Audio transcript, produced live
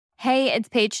Hey, it's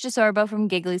Paige DeSorbo from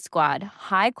Giggly Squad.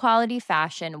 High quality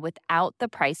fashion without the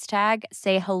price tag.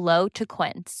 Say hello to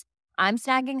Quince. I'm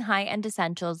snagging high-end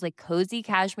essentials like cozy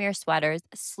cashmere sweaters,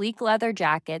 sleek leather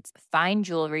jackets, fine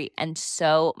jewelry, and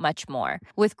so much more.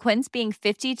 With Quince being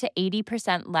 50 to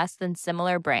 80% less than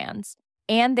similar brands.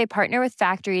 And they partner with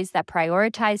factories that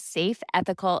prioritize safe,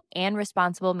 ethical, and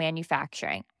responsible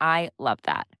manufacturing. I love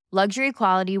that. Luxury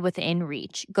quality within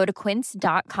reach. Go to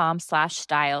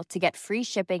quince.com/style to get free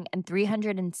shipping and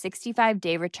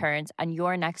 365-day returns on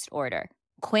your next order.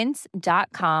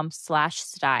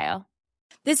 Quince.com/style.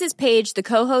 This is Paige, the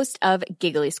co-host of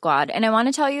Giggly Squad, and I want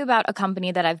to tell you about a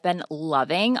company that I've been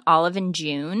loving, Olive and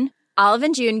June. Olive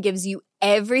and June gives you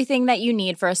everything that you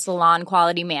need for a salon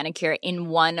quality manicure in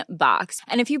one box.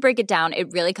 And if you break it down,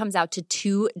 it really comes out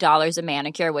to $2 a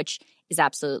manicure, which is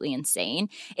absolutely insane.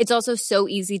 It's also so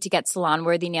easy to get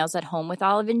salon-worthy nails at home with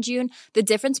Olive and June. The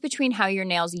difference between how your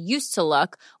nails used to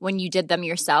look when you did them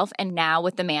yourself and now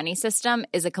with the Mani system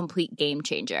is a complete game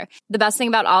changer. The best thing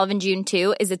about Olive and June,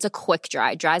 too, is it's a quick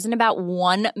dry. Dries in about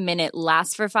 1 minute,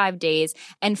 lasts for 5 days,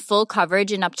 and full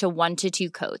coverage in up to 1 to 2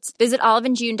 coats. Visit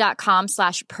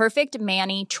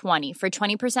oliveandjune.com/perfectmani20 for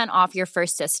 20% off your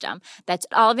first system. That's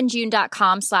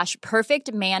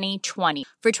oliveandjune.com/perfectmani20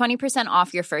 for 20%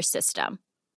 off your first system.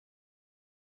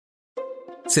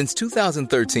 Since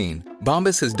 2013,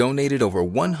 Bombas has donated over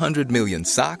 100 million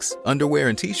socks, underwear,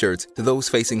 and T-shirts to those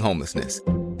facing homelessness.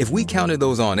 If we counted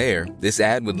those on air, this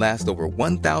ad would last over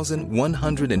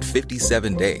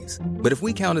 1,157 days. But if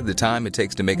we counted the time it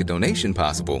takes to make a donation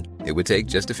possible, it would take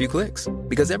just a few clicks.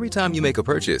 Because every time you make a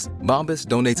purchase, Bombas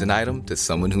donates an item to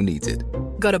someone who needs it.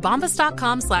 Go to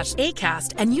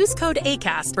bombas.com/ACAST and use code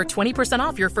ACAST for 20%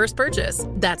 off your first purchase.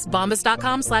 That's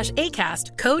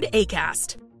bombas.com/ACAST, code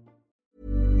ACAST.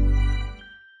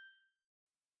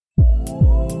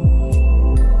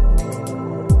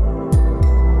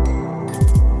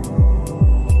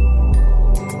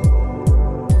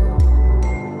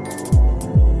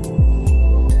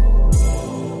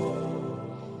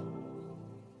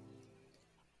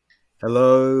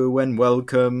 Hello and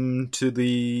welcome to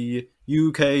the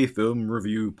UK Film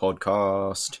Review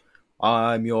Podcast.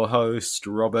 I'm your host,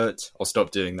 Robert. I'll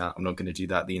stop doing that. I'm not going to do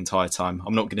that the entire time.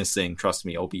 I'm not going to sing. Trust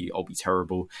me, I'll be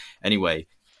terrible. Anyway,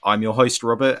 I'm your host,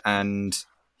 Robert, and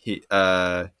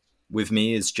with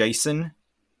me is Jason.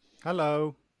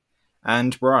 Hello.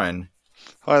 And Brian.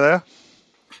 Hi there.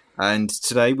 And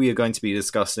today we are going to be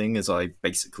discussing, as I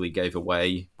basically gave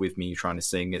away with me trying to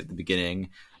sing at the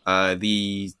beginning,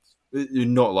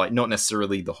 not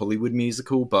necessarily the Hollywood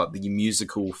musical, but the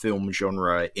musical film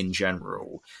genre in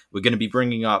general. We're going to be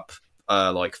bringing up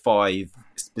 5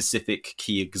 specific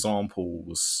key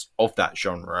examples of that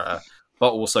genre,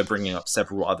 but also bringing up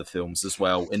several other films as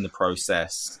well in the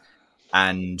process,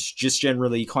 and just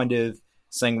generally kind of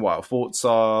saying what our thoughts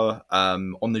are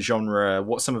on the genre,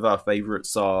 what some of our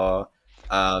favorites are,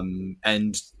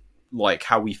 and like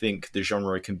how we think the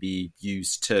genre can be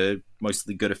used to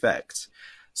mostly good effect.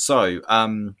 So,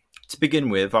 to begin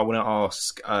with, I want to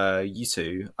ask you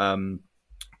two,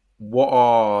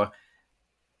 what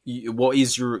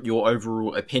is your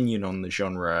overall opinion on the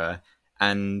genre,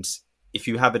 and if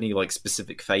you have any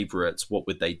specific favorites, what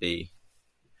would they be?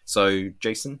 So,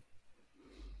 Jason?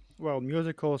 Well,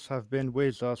 musicals have been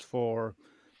with us for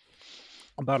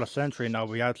about a century now.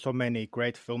 We had so many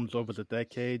great films over the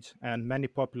decades, and many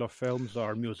popular films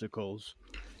are musicals.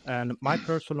 And my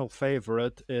personal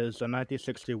favorite is a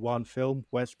 1961 film,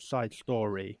 West Side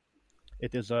Story.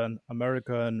 It is an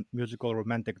American musical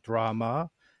romantic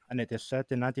drama, and it is set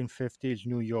in 1950s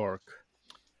New York.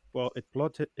 Well,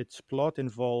 its plot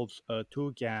involves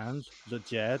 2 gangs, the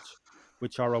Jets,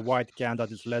 which are a white gang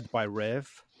that is led by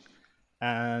Riff,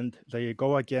 and they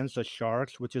go against the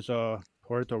Sharks, which is a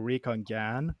Puerto Rican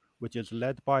gang, which is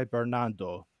led by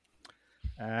Bernardo.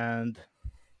 And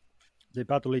they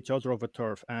battle each other over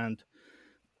turf, and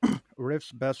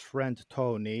Riff's best friend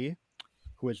Tony,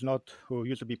 who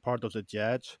used to be part of the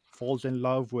Jets, falls in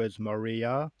love with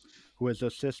Maria, who is a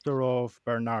sister of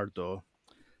Bernardo,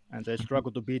 and they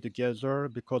struggle to be together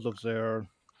because of the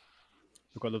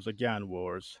gang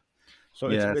wars. So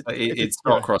it's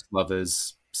not cross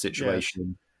lovers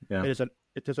situation. Yes. Yeah,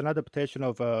 it is an adaptation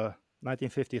of a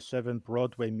 1957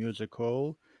 Broadway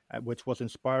musical, which was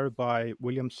inspired by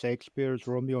William Shakespeare's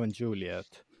Romeo and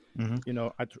Juliet. Mm-hmm.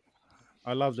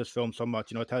 I love this film so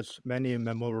much. It has many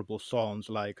memorable songs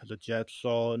like the Jet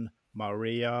Song,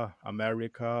 Maria,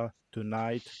 America,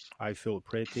 Tonight, I Feel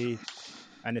Pretty,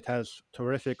 and it has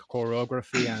terrific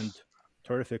choreography and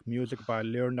terrific music by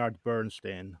Leonard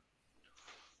Bernstein.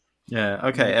 Yeah.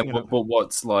 Okay. And You know,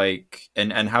 what's like,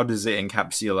 and how does it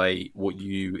encapsulate what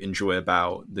you enjoy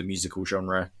about the musical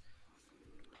genre?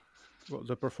 well,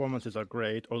 the performances are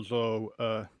great. Although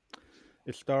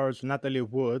it stars Natalie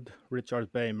Wood,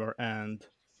 Richard Beymer, and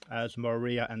as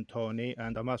Maria and Tony.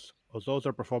 And I must, although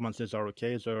their performances are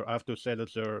okay, I have to say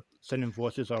that their singing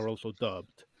voices are also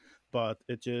dubbed. But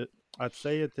I'd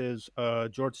say it is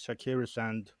George Chakiris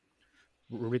and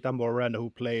Rita Moreno, who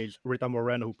plays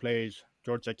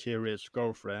George Chakiris'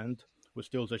 girlfriend, who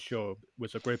steals the show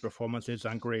with the great performances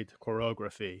and great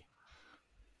choreography.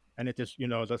 And it is,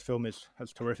 that film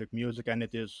has terrific music, and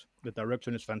the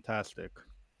direction is fantastic.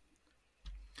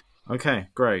 Okay,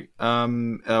 great.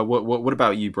 What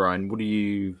about you, Brian? What do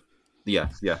you? Yeah,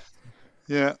 yeah.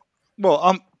 Yeah.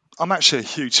 Well, I'm actually a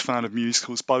huge fan of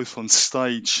musicals, both on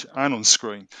stage and on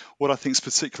screen. What I think is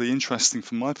particularly interesting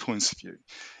from my point of view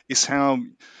is how,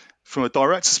 from a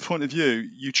director's point of view,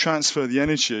 you transfer the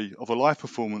energy of a live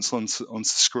performance onto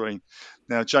screen.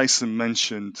 Now, Jason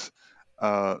mentioned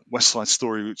West Side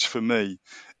Story, which for me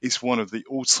is one of the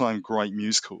all-time great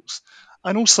musicals,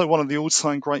 and also one of the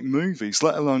all-time great movies,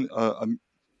 let alone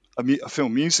a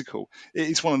film musical. It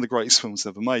is one of the greatest films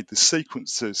ever made. The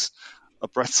sequences are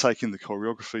breathtaking, the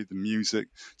choreography, the music,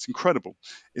 it's incredible.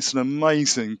 It's an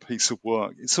amazing piece of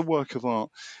work. It's a work of art.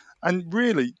 And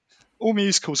really, all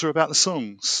musicals are about the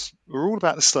songs. They're all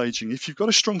about the staging. If you've got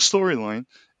a strong storyline,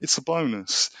 it's a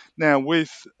bonus. Now,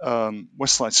 with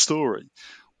West Side Story,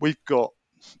 we've got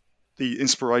the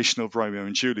inspiration of Romeo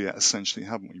and Juliet, essentially,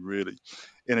 haven't we, really,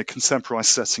 in a contemporary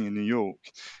setting in New York,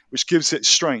 which gives it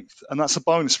strength. And that's a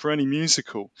bonus for any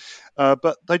musical.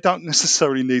 But they don't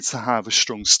necessarily need to have a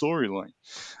strong storyline.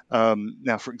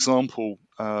 Now, for example,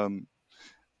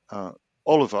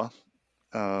 Oliver,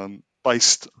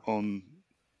 based on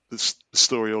the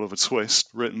story Oliver Twist,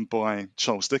 written by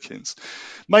Charles Dickens,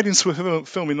 made into a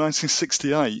film in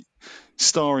 1968,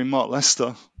 starring Mark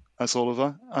Lester as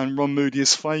Oliver and Ron Moody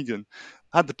as Fagin.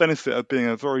 Had the benefit of being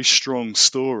a very strong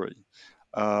story,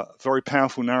 very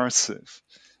powerful narrative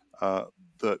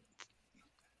that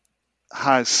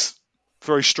has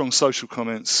very strong social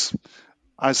comments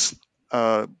as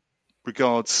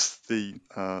regards the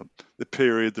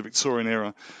period, the Victorian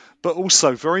era, but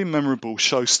also very memorable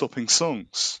show-stopping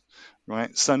songs,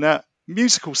 right? So now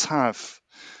musicals have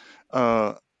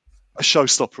a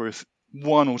showstopper, if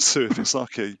one or two if it's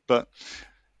lucky, but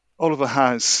Oliver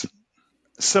has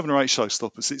 7 or 8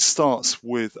 showstoppers. It starts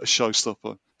with a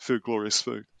showstopper, Food, Glorious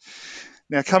Food.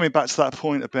 Now, coming back to that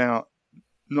point about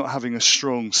not having a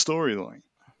strong storyline,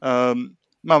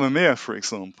 Mamma Mia, for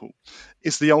example,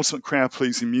 is the ultimate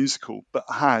crowd-pleasing musical, but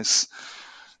has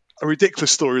a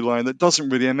ridiculous storyline that doesn't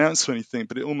really amount to anything,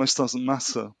 but it almost doesn't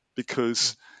matter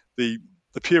because the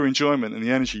pure enjoyment and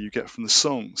the energy you get from the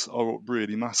songs are what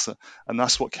really matter, and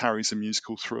that's what carries a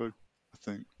musical through, I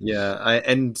think. Yeah,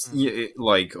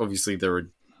 like obviously there are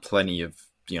plenty of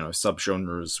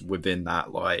subgenres within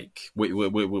that, like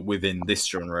within this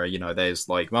genre. There's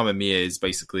like Mamma Mia is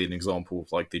basically an example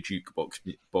of like the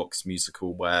jukebox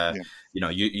musical where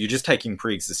you're just taking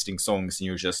pre-existing songs and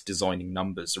you're just designing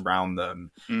numbers around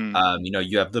them.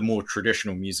 You have the more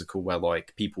traditional musical where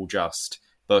like people just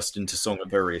burst into song at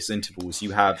various intervals.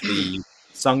 You have the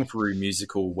sung through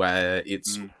musical where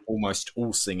it's almost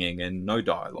all singing and no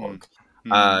dialogue.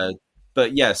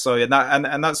 But yeah, so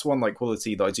and that's one like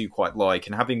quality that I do quite like.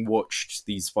 And having watched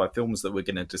these 5 films that we're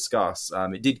going to discuss,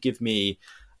 it did give me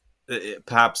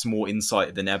perhaps more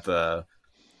insight than ever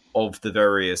of the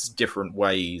various different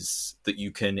ways that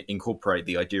you can incorporate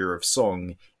the idea of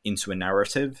song into a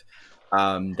narrative.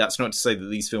 That's not to say that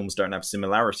these films don't have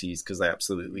similarities, because they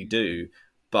absolutely do.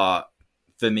 But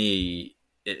for me,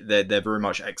 they're very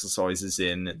much exercises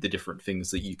in the different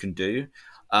things that you can do.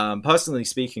 Personally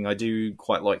speaking, I do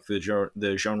quite like the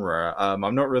genre.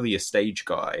 I'm not really a stage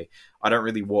guy. I don't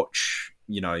really watch,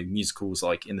 musicals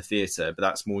like in the theatre, but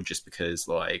that's more just because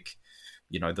like,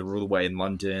 they're all the way in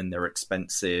London, they're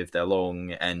expensive, they're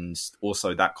long, and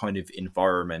also that kind of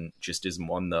environment just isn't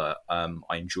one that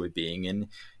I enjoy being in,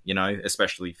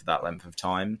 especially for that length of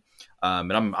time.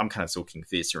 And I'm kind of talking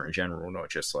theatre in general, not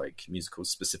just like musicals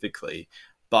specifically.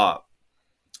 But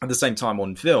at the same time,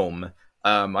 on film,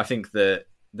 I think that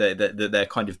they're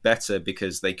kind of better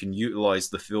because they can utilize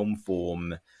the film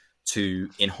form to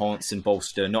enhance and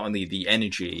bolster not only the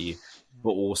energy,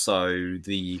 but also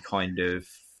the kind of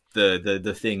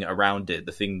the thing around it,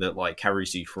 the thing that like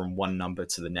carries you from one number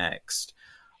to the next.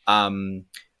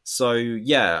 So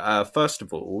yeah, first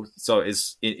of all, so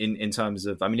is in terms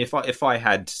of, I mean, if I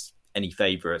had any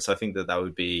favorites, I think that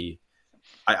would be,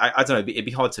 I don't know, it'd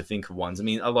be hard to think of ones. I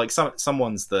mean, like some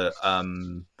ones that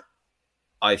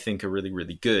I think are really,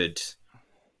 really good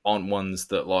aren't ones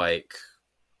that like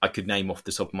I could name off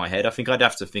the top of my head. I think I'd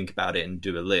have to think about it and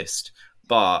do a list.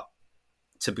 But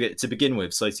to begin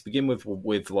with,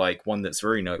 with like one that's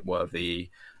very noteworthy,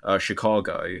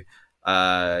 Chicago,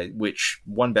 which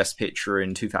won Best Picture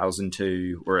in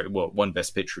 2002, or well, won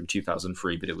Best Picture in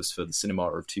 2003, but it was for the cinema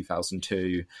of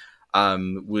 2002.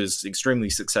 Was extremely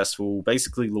successful.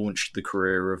 Basically, launched the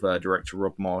career of director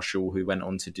Rob Marshall, who went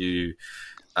on to do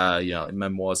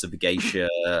Memoirs of a Geisha,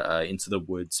 Into the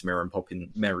Woods,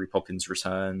 Mary Poppins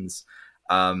Returns,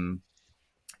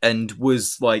 and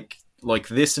was like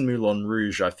this and Moulin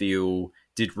Rouge, I feel,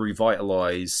 did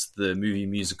revitalize the movie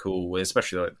musical,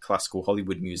 especially like classical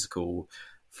Hollywood musical,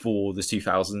 for the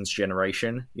 2000s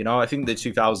generation. You know, I think the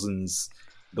 2000s,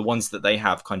 the ones that they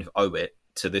have, kind of owe it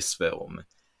to this film.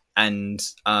 And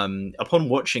upon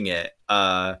watching it,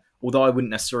 although I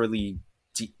wouldn't necessarily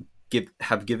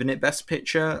have given it Best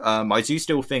Picture, I do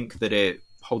still think that it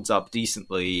holds up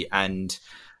decently. And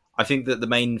I think that the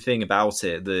main thing about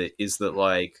it is that,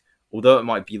 like, although it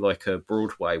might be like a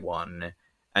Broadway one,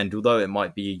 and although it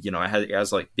might be, you know, it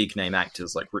has like big name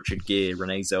actors like Richard Gere,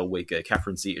 Renee Zellweger,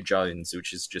 Catherine Zeta-Jones,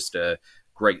 which is just a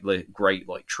great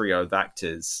like trio of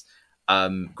actors,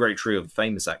 great trio of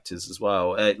famous actors as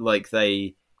well.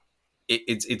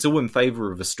 It's all in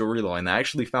favor of a storyline that I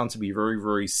actually found to be very,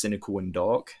 very cynical and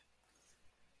dark.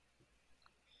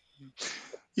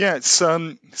 Yeah, it's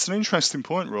an interesting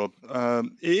point, Rob.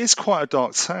 It is quite a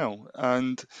dark tale,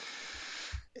 and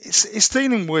it's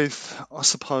dealing with, I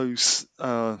suppose,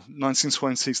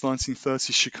 1920s,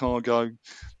 1930s Chicago,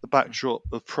 the backdrop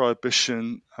of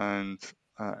Prohibition and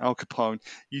Al Capone.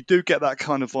 You do get that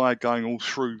kind of vibe going all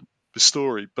through the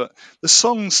story, but the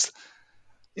songs,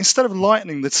 instead of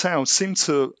lightening the tale, seem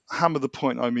to hammer the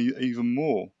point home even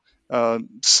more.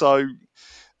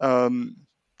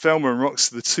 Velma and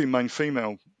Roxy, the two main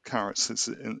female characters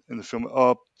in the film,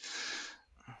 are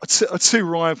two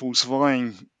rivals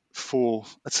vying for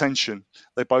attention.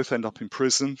 They both end up in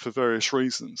prison for various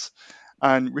reasons.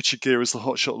 And Richard Gere is the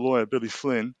hotshot lawyer, Billy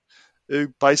Flynn, who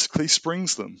basically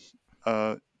springs them.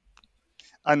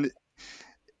 And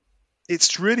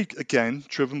it's really, again,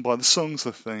 driven by the songs,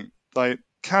 I think.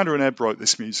 Kander and Ebb wrote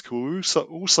this musical, who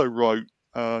also wrote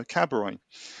Cabaret.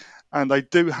 And they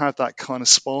do have that kind of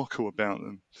sparkle about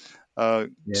them.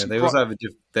 They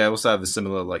also have a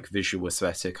similar like visual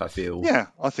aesthetic, I feel. Yeah,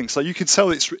 I think so. You can tell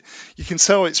it's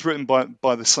written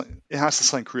by the same. It has the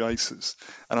same creators,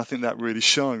 and I think that really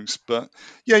shows. But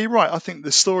yeah, you're right. I think the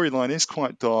storyline is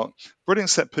quite dark. Brilliant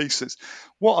set pieces.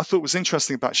 What I thought was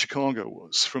interesting about Chicago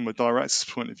was, from a director's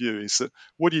point of view, is that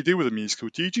what do you do with a musical?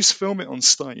 Do you just film it on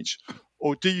stage,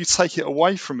 or do you take it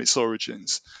away from its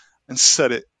origins and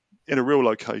set it in a real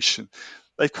location?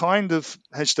 They've kind of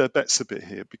hedged their bets a bit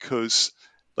here because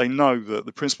they know that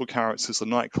the principal characters are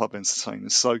nightclub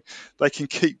entertainers, so they can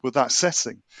keep with that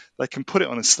setting. They can put it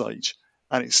on a stage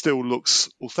and it still looks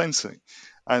authentic.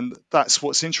 And that's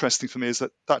what's interesting for me, is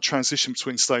that transition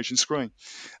between stage and screen.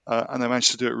 And they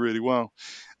managed to do it really well.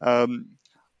 I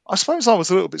suppose I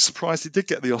was a little bit surprised it did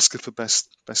get the Oscar for Best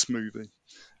Movie.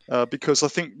 Because I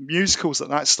think musicals at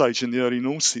that stage in the early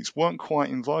noughties weren't quite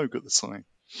in vogue at the time.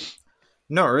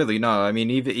 Not really, no. I mean,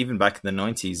 even back in the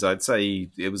 90s, I'd say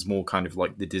it was more kind of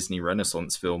like the Disney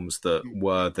Renaissance films that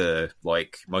were the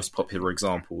like most popular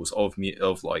examples of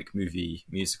like movie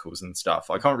musicals and stuff.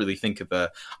 I can't really think of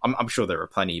I'm sure there are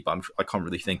plenty, but I can't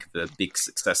really think of a big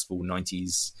successful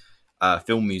 90s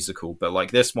film musical. But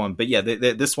like this one,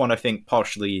 this one I think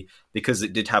partially because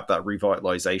it did have that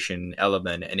revitalization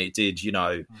element, and it did, you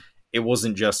know, it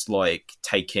wasn't just like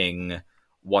taking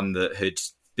one that had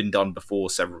been done before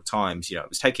several times. You know, it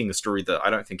was taking a story that I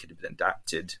don't think had been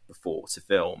adapted before to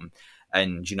film,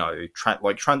 and, you know,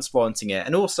 transplanting it,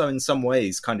 and also in some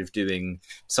ways kind of doing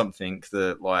something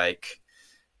that like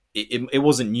it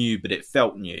wasn't new, but it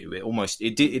felt new.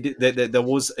 There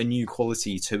was a new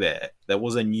quality to it. There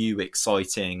was a new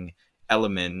exciting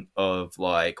element of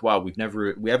like, wow, we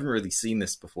haven't really seen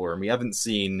this before, and we haven't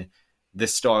seen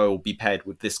this style be paired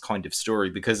with this kind of story,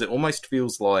 because it almost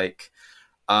feels like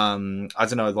I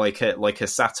don't know, like a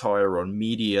satire on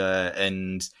media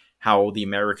and how the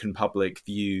American public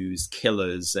views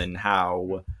killers, and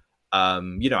how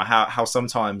how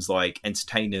sometimes like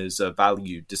entertainers are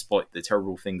valued despite the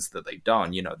terrible things that they've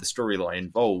done. You know, the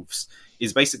storyline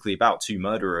is basically about two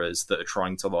murderers that are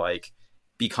trying to like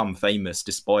become famous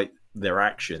despite their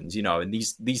actions. You know, and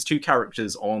these two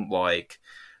characters aren't like,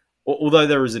 although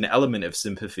there is an element of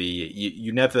sympathy,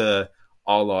 you never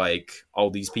are like,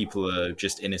 oh, these people are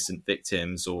just innocent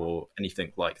victims or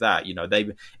anything like that. You know, they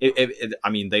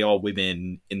are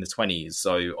women in the 20s,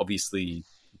 so obviously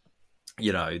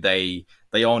they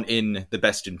aren't in the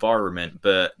best environment,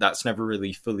 but that's never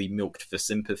really fully milked for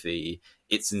sympathy.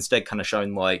 It's instead kind of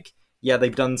shown like, yeah,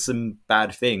 they've done some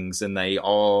bad things and they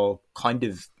are kind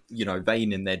of,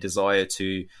 vain in their desire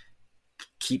to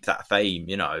keep that fame,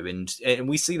 and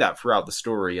we see that throughout the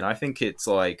story. And I think it's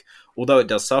like, although it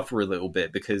does suffer a little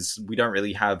bit because we don't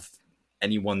really have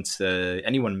anyone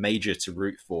major to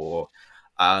root for,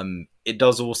 it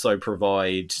does also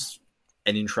provide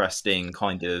an interesting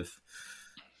kind of,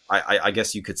 I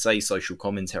guess you could say, social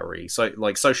commentary. So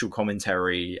like social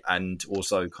commentary and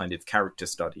also kind of character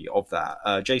study of that.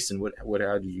 Jason,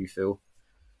 how do you feel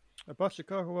about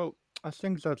Chicago? Well, I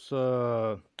think that's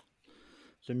the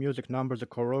music numbers, the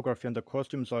choreography, and the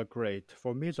costumes are great.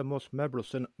 For me, the most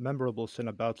memorable scene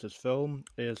about this film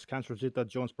is Catherine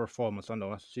Zeta-Jones' performance. I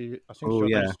know she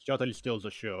utterly steals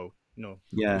the show.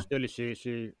 Yeah.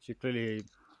 She clearly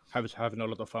having a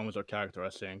lot of fun with her character, I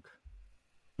think.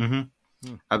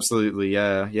 Mm-hmm. Absolutely,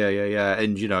 yeah.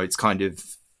 And it's kind of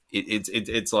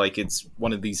it's like it's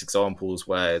one of these examples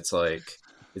where it's like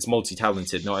it's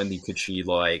multi-talented. Not only could she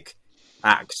like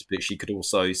act, but she could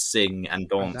also sing and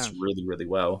dance really, really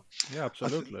well. Yeah,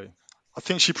 absolutely. I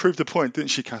think she proved the point, didn't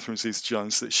she, Catherine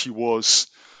Zeta-Jones, that she was,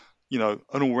 an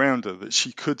all-rounder, that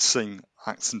she could sing,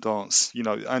 act and dance,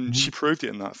 and she proved it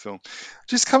in that film.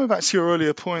 Just coming back to your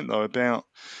earlier point, though, about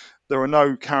there are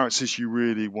no characters you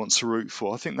really want to root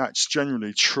for. I think that's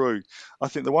generally true. I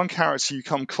think the one character you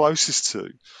come closest to,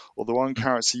 or the one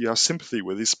character you have sympathy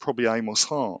with, is probably Amos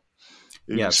Hart.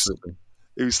 Absolutely.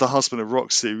 Who's the husband of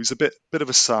Roxy, who's a bit of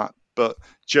a sat, but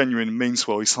genuine, means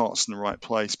well, his heart's in the right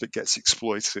place, but gets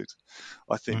exploited,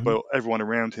 I think, by everyone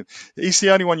around him. He's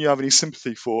the only one you have any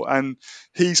sympathy for. And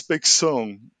his big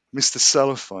song, Mr.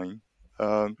 Cellophane,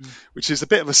 which is a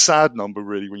bit of a sad number,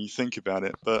 really, when you think about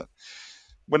it, but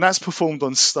when that's performed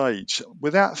on stage,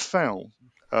 without fail,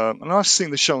 and I've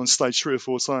seen the show on stage 3 or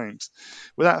 4 times,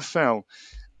 without fail,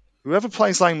 whoever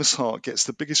plays Amos Hart gets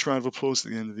the biggest round of applause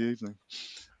at the end of the evening,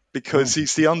 because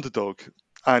he's the underdog.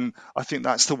 And I think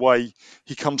that's the way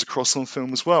he comes across on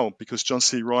film as well, because John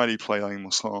C. Reilly played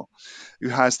Amos Hart, who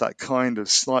has that kind of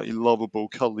slightly lovable,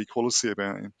 cuddly quality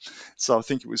about him. So I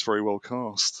think it was very well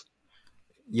cast.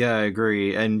 Yeah, I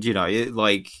agree. And,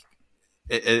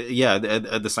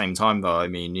 at the same time, though, I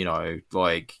mean,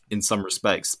 like in some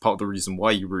respects, part of the reason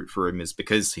why you root for him is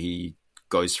because he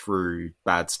goes through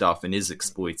bad stuff and is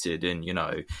exploited and,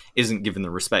 isn't given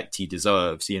the respect he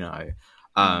deserves,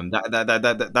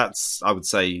 that's, I would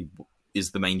say,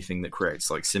 is the main thing that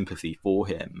creates like sympathy for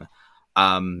him.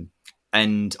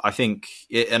 And I think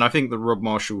that Rob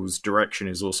Marshall's direction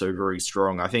is also very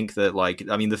strong. I think that,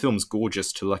 the film's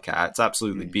gorgeous to look at. It's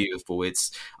absolutely beautiful.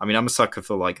 I'm a sucker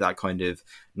for like that kind of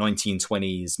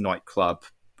 1920s nightclub,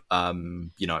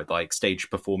 stage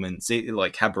performance,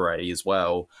 like cabaret as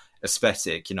well,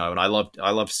 aesthetic, and I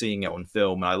loved seeing it on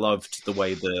film. And I loved the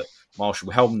way that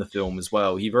Marshall helmed the film as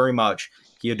well. He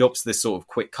adopts this sort of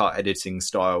quick cut editing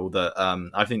style that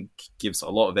I think gives a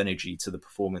lot of energy to the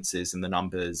performances and the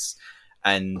numbers.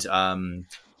 And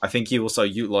I think he also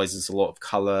utilizes a lot of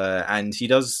color, and he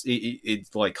does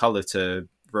it like color to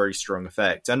very strong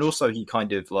effect. And also he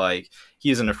kind of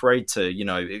he isn't afraid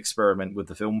to, experiment with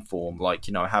the film form,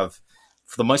 have,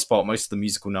 for the most part, most of the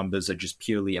musical numbers are just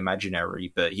purely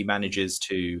imaginary, but he manages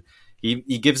to,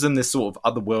 he gives them this sort of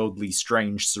otherworldly,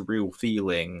 strange, surreal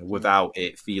feeling without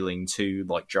it feeling too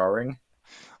jarring.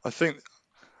 I think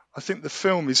the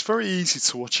film is very easy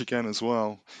to watch again as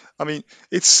well. I mean,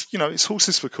 it's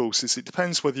horses for courses. It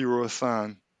depends whether you're a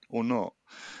fan or not.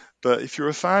 But if you're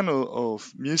a fan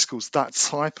of musicals, that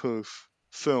type of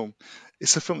film,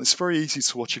 it's a film that's very easy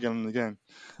to watch again and again,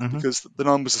 because the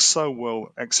numbers are so well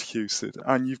executed,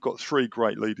 and you've got 3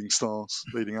 great leading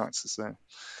actors there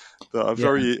that are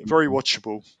very, very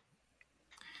watchable.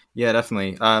 Yeah,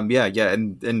 definitely.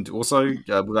 And also,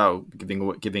 without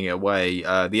giving it away,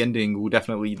 the ending will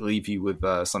definitely leave you with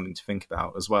something to think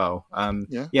about as well.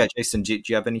 Jason, do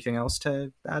you have anything else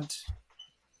to add?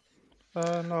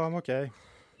 No, I'm okay.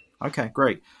 Okay,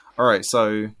 great. All right,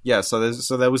 so there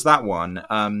was that one,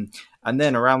 and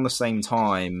then around the same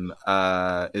time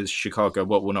as Chicago.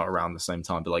 Well, not around the same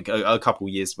time, but a couple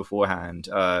years beforehand,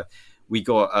 we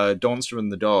got Dancer in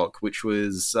the Dark, which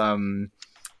was.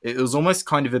 It was almost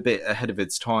kind of a bit ahead of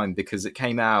its time, because it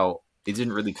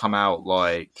didn't really come out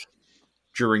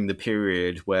during the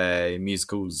period where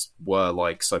musicals were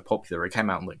so popular. It came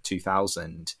out in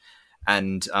 2000,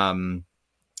 and the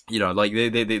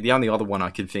only other one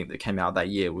I could think that came out that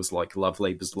year was Love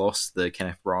Labour's Lost, the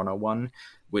Kenneth Branagh one,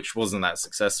 which wasn't that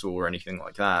successful or anything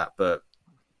like that. But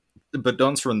but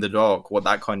Dancer in the Dark,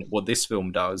 what this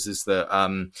film does is that I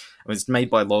mean, it's made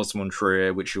by Lars von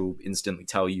Trier, which will instantly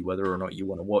tell you whether or not you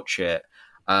want to watch it.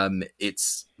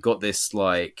 It's got this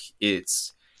like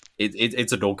it's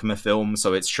a Dogma film,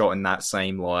 so it's shot in that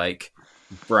same like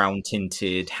brown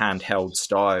tinted handheld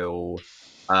style,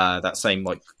 that same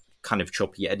like kind of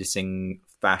choppy editing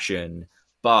fashion,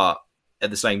 but at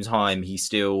the same time he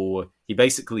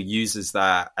basically uses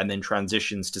that and then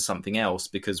transitions to something else,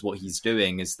 because what he's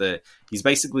doing is that he's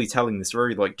basically telling this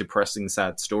very like depressing,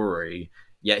 sad story,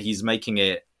 yet he's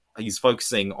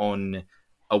focusing on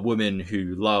a woman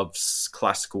who loves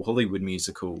classical Hollywood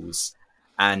musicals,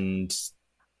 and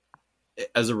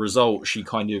as a result she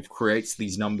kind of creates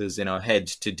these numbers in her head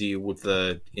to deal with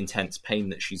the intense pain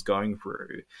that she's going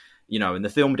through. And the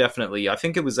film definitely, I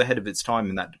think it was ahead of its time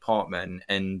in that department.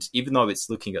 And even though it's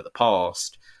looking at the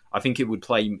past, I think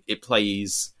it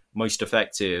plays most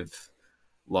effective,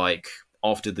 like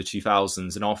after the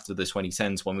 2000s and after the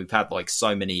 2010s, when we've had like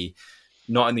so many,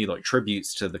 not only like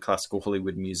tributes to the classical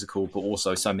Hollywood musical, but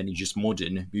also so many just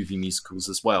modern movie musicals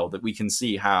as well, that we can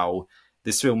see how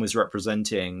this film is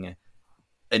representing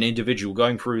an individual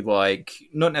going through like,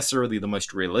 not necessarily the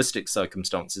most realistic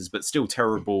circumstances, but still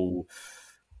terrible,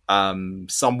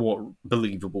 somewhat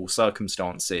believable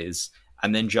circumstances,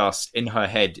 and then just in her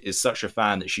head is such a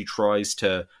fan that she tries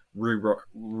to rewrite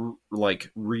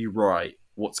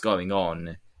what's going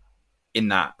on in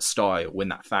that style, in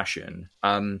that fashion.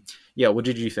 What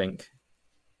did you think?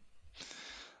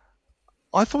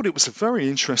 I thought it was a very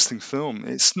interesting film.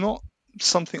 It's not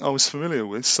something I was familiar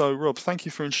with, so Rob, thank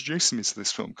you for introducing me to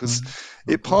this film, because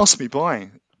it passed me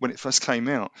by when it first came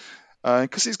out.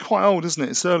 Because it's quite old, isn't it?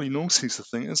 It's early noughties, I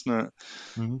think, isn't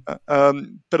it?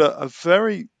 But a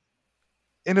very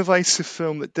innovative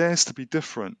film that dares to be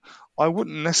different. I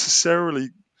wouldn't necessarily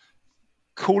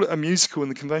call it a musical in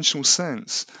the conventional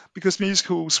sense, because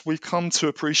musicals we've come to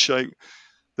appreciate,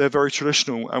 they're very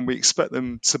traditional and we expect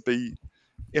them to be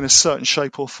in a certain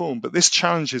shape or form. But this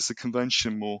challenges the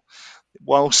convention more.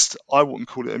 Whilst I wouldn't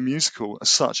call it a musical as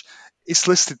such, it's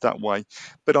listed that way.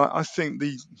 But I think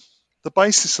the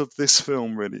basis of this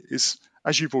film really is,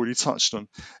 as you've already touched on,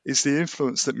 is the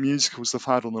influence that musicals have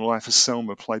had on the life of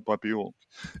Selma, played by Bjork,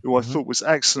 who I thought was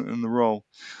excellent in the role.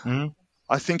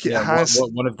 I think it has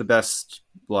one of the best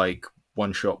like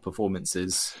one-shot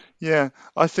performances. Yeah,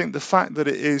 I think the fact that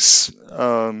it is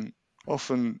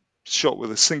often shot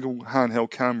with a single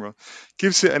handheld camera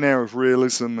gives it an air of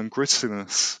realism and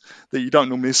grittiness that you don't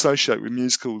normally associate with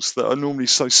musicals that are normally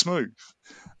so smooth.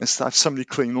 It's to have so many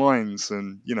clean lines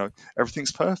and,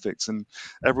 everything's perfect and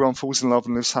everyone falls in love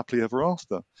and lives happily ever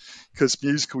after. Because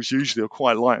musicals usually are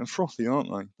quite light and frothy,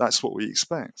 aren't they? That's what we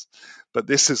expect. But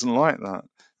this isn't like that.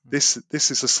 This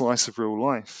is a slice of real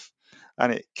life.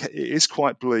 And it is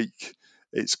quite bleak.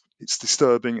 It's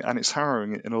disturbing and it's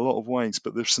harrowing in a lot of ways.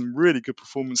 But there's some really good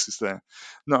performances there.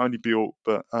 Not only Bjork,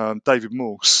 but David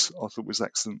Morse, I thought, was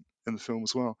excellent in the film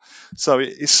as well. So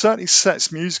it certainly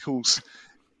sets musicals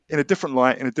in a different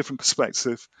light, in a different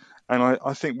perspective, and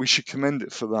I think we should commend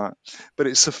it for that. But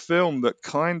it's a film that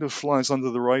kind of flies under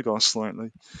the radar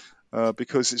slightly,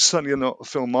 because it's certainly not a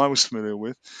film I was familiar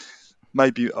with.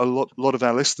 Maybe a lot of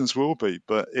our listeners will be,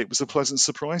 but it was a pleasant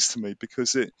surprise to me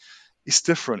because it's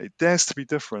different. It dares to be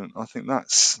different. I think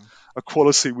that's a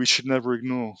quality we should never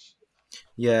ignore.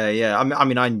 Yeah. I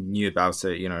mean, I knew about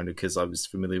it, because I was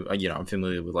familiar. I'm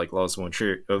familiar with like Lars von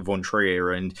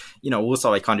Trier, and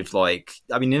also I kind of like.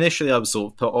 I mean, initially I was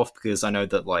sort of put off because I know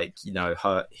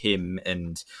that him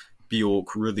and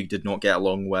Bjork really did not get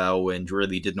along well and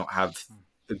really did not have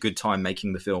a good time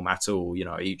making the film at all. I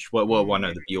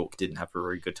know that Bjork didn't have a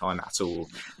very good time at all.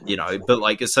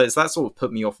 But so it's that sort of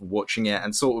put me off of watching it,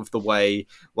 and sort of the way,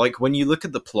 like, when you look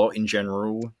at the plot in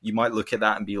general, you might look at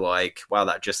that and be like, wow,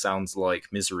 that just sounds like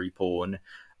misery porn.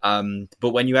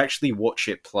 But when you actually watch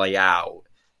it play out,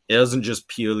 it doesn't just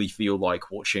purely feel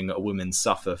like watching a woman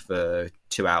suffer for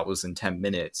 2 hours and 10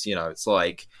 minutes. It's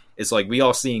like we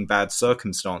are seeing bad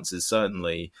circumstances,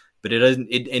 certainly, but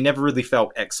it never really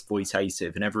felt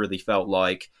exploitative. It never really felt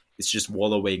like it's just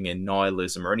wallowing in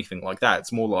nihilism or anything like that.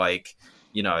 It's more like,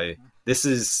 this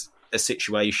is a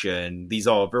situation. These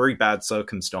are very bad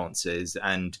circumstances,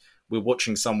 and we're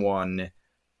watching someone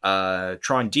try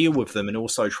and deal with them and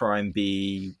also try and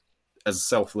be as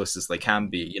selfless as they can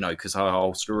be, because her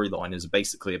whole storyline is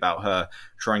basically about her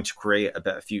trying to create a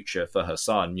better future for her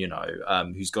son,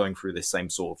 who's going through this same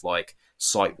sort of like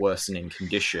sight worsening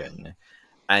condition.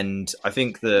 And I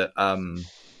think that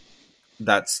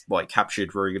that's like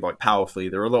captured very like powerfully.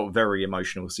 There are a lot of very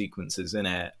emotional sequences in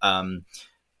it.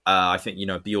 I think,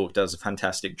 Bjork does a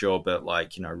fantastic job at,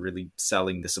 like, really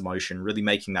selling this emotion, really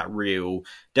making that real.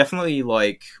 Definitely,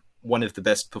 like, one of the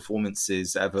best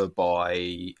performances ever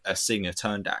by a singer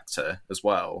turned actor as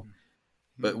well.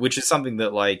 But which is something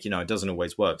that, like, it doesn't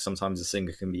always work. Sometimes a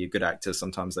singer can be a good actor,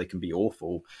 sometimes they can be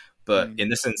awful. But in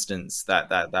this instance,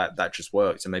 that just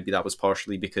worked, and maybe that was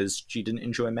partially because she didn't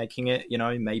enjoy making it.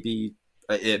 Maybe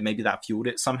that fueled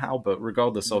it somehow. But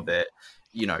regardless of it,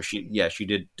 she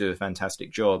did do a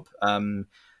fantastic job.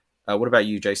 What about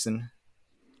you, Jason?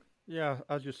 Yeah,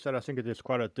 as you said, I think it is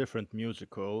quite a different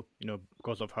musical,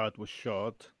 because of how it was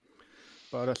shot.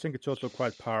 But I think it's also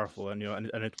quite powerful, and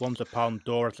and it won the Palme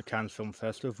d'Or at the Cannes Film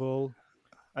Festival,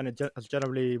 and it has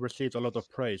generally received a lot of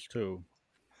praise too.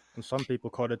 And some people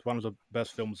call it one of the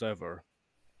best films ever.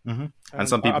 Mm-hmm. And And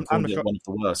some people I'm call not it sure. one of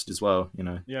the worst as well.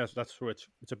 Yes, that's true.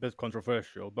 It's a bit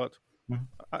controversial, but Mhm.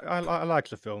 I like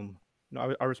the film.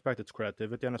 I respect its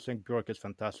creativity, and I think Bjork is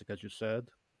fantastic, as you said.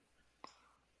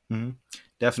 Mhm.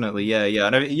 Definitely, yeah,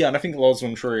 and I think Lars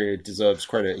von Trier deserves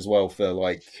credit as well for,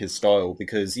 like, his style,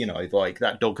 because like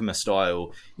that dogma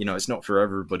style, it's not for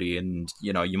everybody, and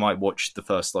you might watch the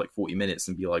first, like, 40 minutes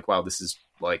and be like, wow, this is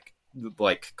like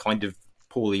kind of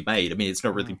poorly made. I mean, it's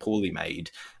not really poorly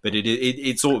made, but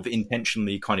it's sort of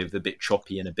intentionally kind of a bit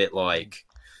choppy and a bit like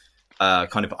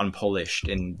kind of unpolished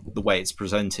in the way it's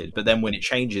presented. But then when it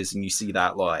changes and you see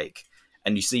that, like,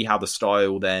 and you see how the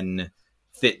style then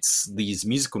fits these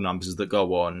musical numbers that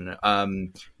go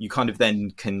on, you kind of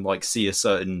then can, like, see a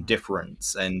certain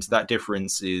difference, and that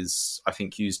difference is, I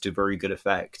think, used to very good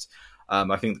effect.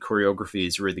 I think the choreography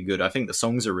is really good. I think the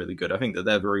songs are really good. I think that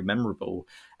they're very memorable,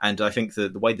 and I think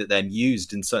that the way that they're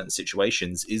used in certain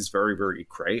situations is very, very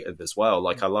creative as well.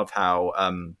 Like, I love how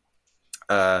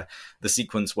the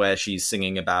sequence where she's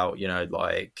singing about,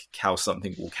 like, how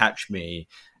something will catch me,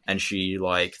 and she,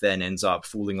 like, then ends up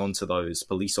falling onto those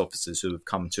police officers who have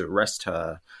come to arrest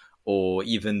her, or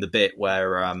even the bit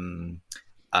where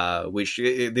which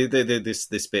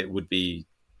this bit would be,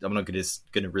 I'm not going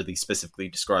to really specifically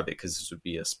describe it because this would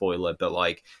be a spoiler, but,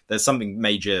 like, there's something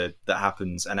major that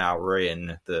happens an hour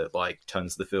in that, like,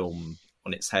 turns the film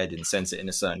on its head and sends it in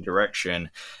a certain direction,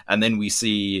 and then we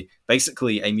see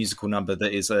basically a musical number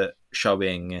that is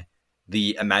showing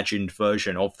the imagined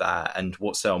version of that and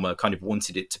what Selma kind of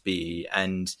wanted it to be,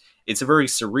 and it's a very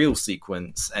surreal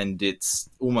sequence, and it's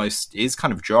almost is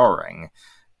kind of jarring,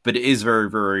 but it is very,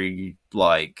 very,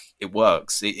 like, it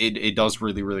works. It does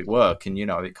really, really work, and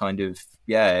it kind of,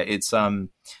 it's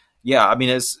yeah. I mean,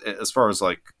 as far as,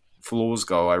 like, flaws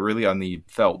go, I really only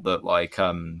felt that, like,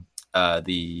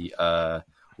 the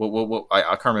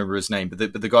I can't remember his name, but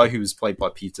the guy who was played by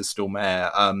Peter Stormare,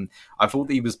 I thought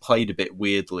that he was played a bit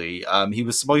weirdly. He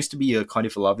was supposed to be a kind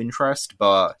of a love interest,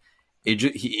 but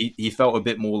he felt a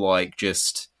bit more like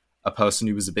just a person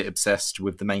who was a bit obsessed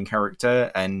with the main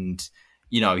character, and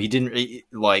he didn't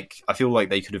like. I feel like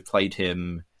they could have played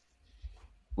him,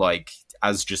 like,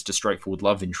 as just a straightforward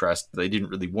love interest, but they didn't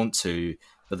really want to.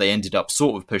 But they ended up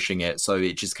sort of pushing it, so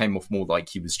it just came off more like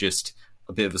he was just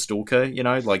a bit of a stalker,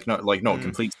 like not a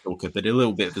complete stalker, but a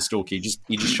little bit of a stalker. He just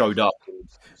showed up and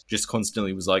just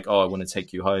constantly was like, "Oh, I want to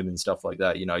take you home" and stuff like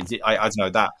that. I don't know,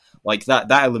 that, like,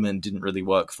 that element didn't really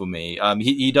work for me.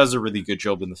 He does a really good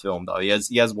job in the film, though. He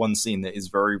has one scene that is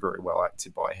very, very well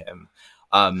acted by him.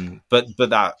 But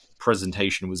that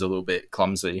presentation was a little bit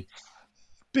clumsy.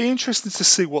 Be interesting to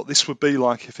see what this would be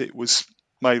like if it was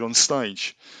made on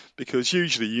stage, because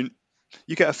usually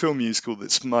you get a film musical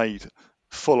that's made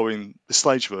following the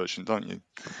stage version, don't you?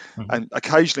 Mhm. And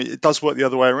occasionally it does work the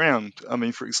other way around. I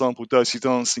mean, for example, Dirty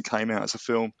Dancing came out as a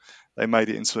film, they made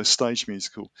it into a stage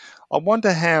musical. I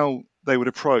wonder how they would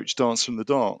approach Dancer in the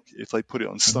Dark if they put it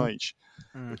on stage.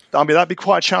 Mm. I mean, that'd be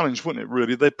quite a challenge, wouldn't it,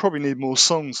 really? They'd probably need more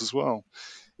songs as well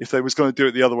if they was going to do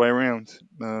it the other way around.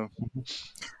 But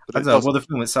I don't know. Well, the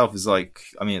film itself is, like,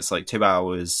 I mean, it's like 2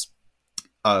 hours,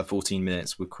 14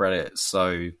 minutes with credits.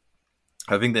 So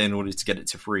I think that in order to get it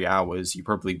to 3 hours, you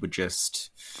probably would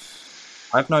just.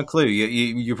 I have no clue.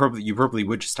 You probably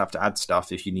would just have to add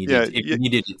stuff if you needed you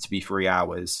needed it to be 3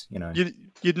 hours.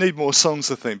 You'd need more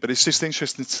songs, I think. But it's just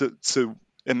interesting to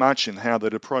imagine how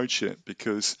they'd approach it,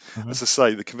 because, as I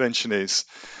say, the convention is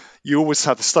you always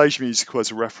have the stage musical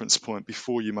as a reference point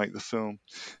before you make the film.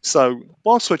 So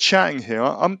whilst we're chatting here,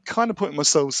 I'm kind of putting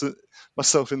myself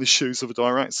in the shoes of a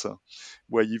director,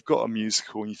 where you've got a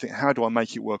musical and you think, how do I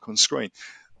make it work on screen?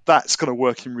 That's going to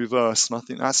work in reverse, and I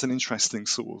think that's an interesting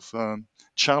sort of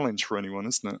challenge for anyone,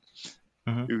 isn't it?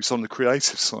 Who's on the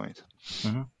creative side.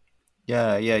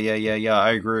 Yeah. I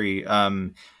agree.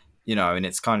 And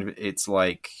it's kind of, it's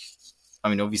like, I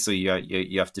mean, obviously,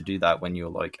 you have to do that when you're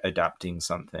like adapting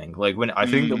something. Like when I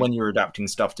think that when you're adapting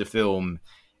stuff to film,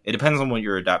 it depends on what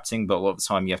you're adapting, but a lot of the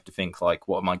time you have to think like,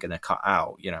 what am I going to cut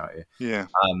out? You know. Yeah.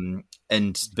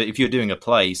 But if you're doing a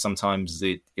play, sometimes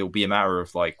it'll be a matter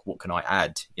of like, what can I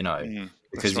add? You know.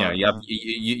 Because right.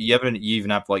 you even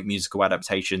have like musical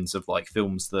adaptations of like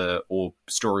films or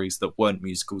stories that weren't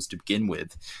musicals to begin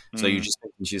with. So you just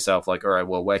think to yourself like, all right,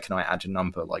 well, where can I add a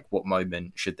number? Like, what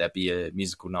moment should there be a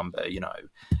musical number? You know,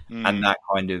 and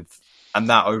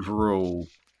that overall,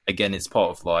 again, it's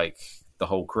part of like the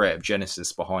whole creative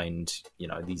genesis behind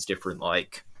these different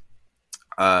like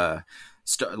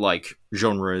like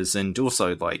genres and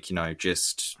also like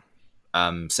just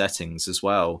settings as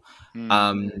well.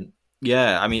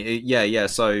 Yeah, I mean, yeah.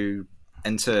 So,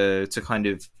 and to kind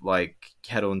of like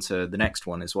head on to the next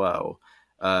one as well,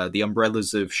 The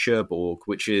Umbrellas of Cherbourg,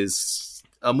 which is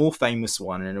a more famous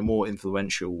one and a more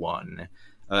influential one,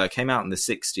 came out in the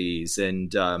 60s,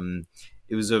 and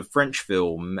it was a French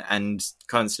film, and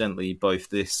coincidentally, both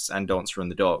this and Dancer in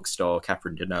the Dark star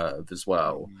Catherine Deneuve as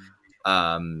well.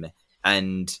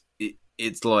 And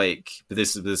it's like, but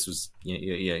this was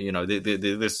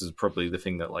this is probably the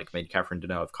thing that like made Catherine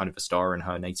Deneuve kind of a star in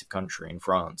her native country in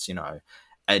France,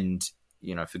 and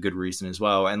for good reason as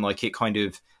well. And like it kind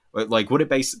of like what it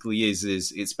basically is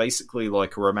it's basically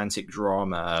like a romantic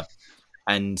drama,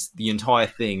 and the entire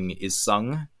thing is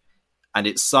sung, and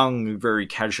it's sung very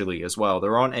casually as well.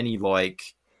 There aren't any like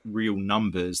real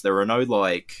numbers. There are no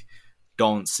like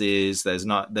dances. There's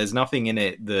nothing in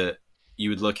it that you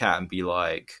would look at and be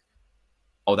like,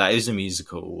 oh, that is a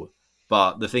musical.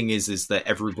 But the thing is that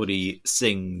everybody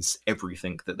sings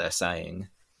everything that they're saying.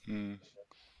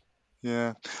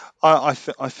 Yeah, I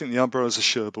think The Umbrellas of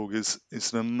Cherbourg is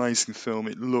an amazing film.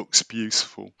 It looks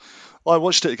beautiful. I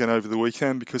watched it again over the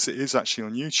weekend because it is actually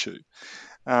on YouTube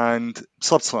and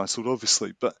subtitled,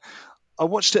 obviously. But I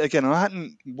watched it again. I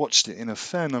hadn't watched it in a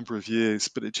fair number of years,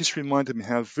 but it just reminded me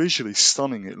how visually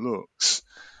stunning it looks.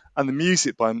 And the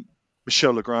music by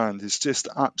Michel Legrand is just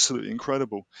absolutely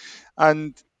incredible.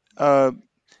 And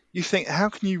you think, how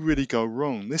can you really go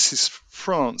wrong? This is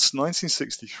France,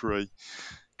 1963.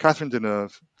 Catherine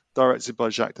Deneuve, directed by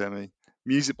Jacques Demy,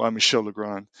 music by Michel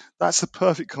Legrand. That's a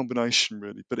perfect combination,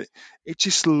 really. But it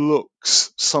just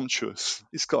looks sumptuous.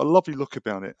 It's got a lovely look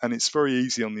about it, and it's very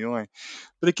easy on the eye.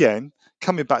 But again,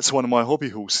 coming back to one of my hobby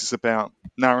horses about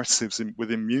narratives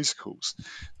within musicals,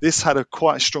 this had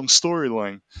quite a strong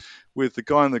storyline with the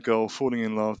guy and the girl falling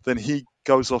in love. Then he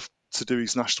goes off to do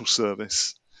his national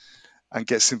service and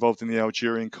gets involved in the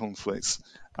Algerian conflict,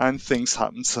 and things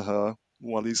happen to her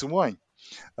while he's away.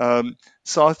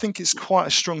 So I think it's quite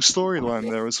a strong storyline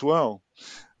there as well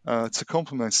to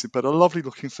complement it, but a lovely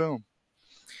looking film.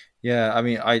 Yeah, I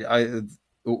mean,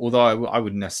 although I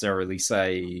wouldn't necessarily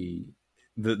say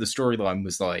that the storyline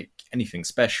was like anything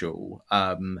special,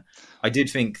 I did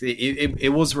think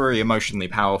it was very emotionally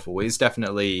powerful. It's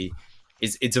definitely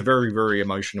it's a very, very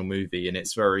emotional movie, and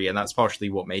and that's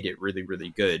partially what made it really, really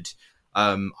good.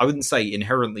 I wouldn't say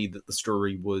inherently that the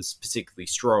story was particularly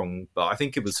strong, but I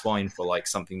think it was fine for like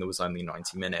something that was only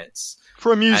 90 minutes.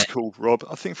 For a musical, Rob,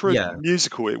 I think for a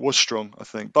musical it was strong, I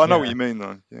think. But I know what you mean,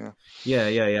 though. Yeah.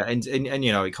 And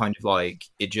it kind of like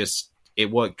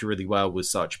it worked really well with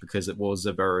such, because it was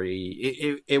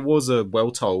it was a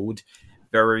well told,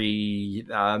 very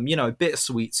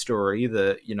bittersweet story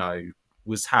that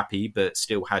was happy but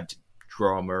still had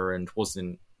drama and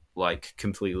wasn't like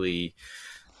completely.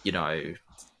 It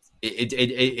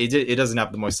doesn't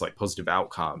have the most like positive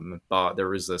outcome, but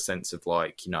there is a sense of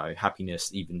like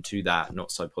happiness even to that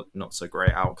not so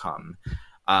great outcome.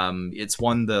 It's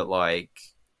one that like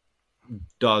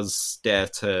does dare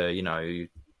to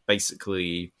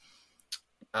basically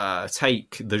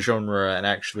take the genre and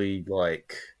actually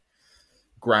like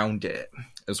ground it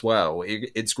as well.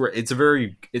 It's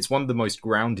one of the most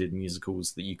grounded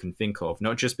musicals that you can think of,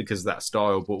 not just because of that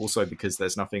style, but also because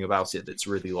there's nothing about it that's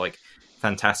really like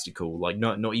fantastical, like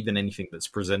not even anything that's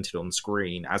presented on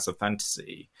screen as a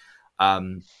fantasy.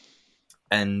 And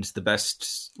the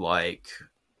best like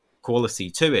quality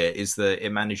to it is that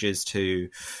it manages to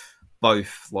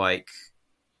both like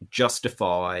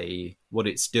justify what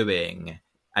it's doing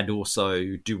and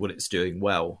also do what it's doing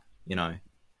well.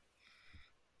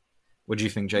 What do you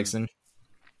think, Jason?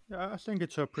 Yeah, I think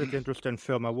it's a pretty interesting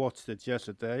film. I watched it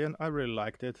yesterday, and I really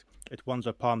liked it. It won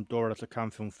the Palme d'Or at the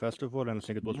Cannes Film Festival, and I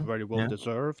think it was very well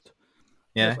deserved.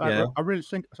 Yeah, yes, I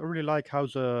really like how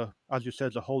as you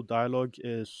said, the whole dialogue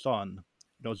is sung.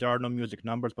 There are no music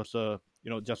numbers, but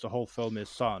just the whole film is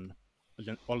sung.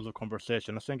 All of the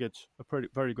conversation. I think it's a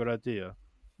very good idea.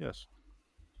 Yes.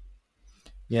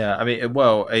 Yeah, I mean,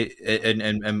 well,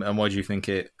 and why do you think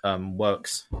it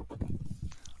works?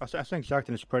 I think the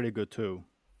acting is pretty good too.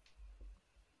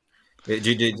 Do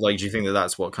you think that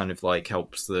that's what kind of like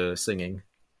helps the singing?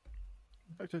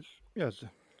 Yes,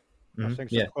 I Mhm. think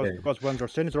so Yeah, yeah. because when they're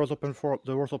singing, they're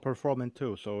also performing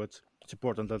too. So it's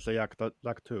important that they act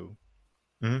too.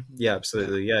 Yeah,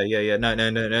 absolutely. Yeah.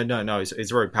 No.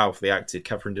 It's very powerfully acted.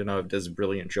 Catherine Deneuve does a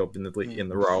brilliant job in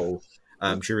the role.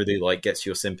 She really like gets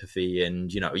your sympathy,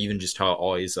 and even just her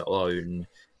eyes alone.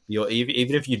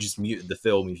 Even if you just muted the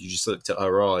film, if you just looked at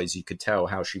her eyes, you could tell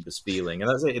how she was feeling,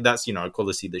 and that's a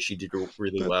quality that she did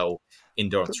really But, well in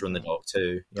but, Dancer in the Dark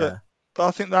too. but, Yeah. but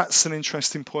I think that's an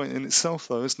interesting point in itself,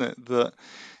 though, isn't it? That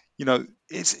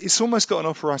it's almost got an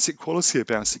operatic quality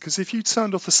about it, because if you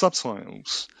turned off the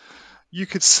subtitles, you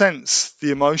could sense the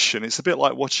emotion. It's a bit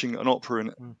like watching an opera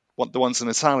in the ones in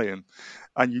Italian,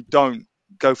 and you don't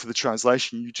go for the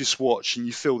translation. You just watch and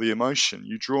you feel the emotion.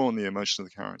 You draw on the emotion of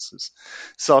the characters.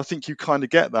 So I think you kind of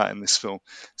get that in this film.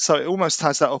 So it almost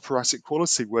has that operatic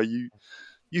quality where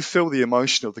you feel the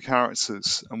emotion of the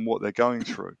characters and what they're going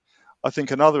through. I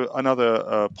think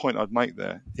another point I'd make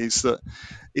there is that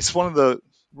it's one of the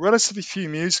relatively few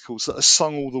musicals that are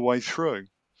sung all the way through,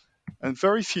 and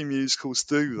very few musicals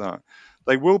do that.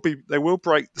 They will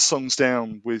break the songs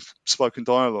down with spoken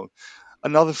dialogue.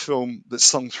 Another film that's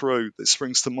sung through that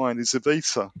springs to mind is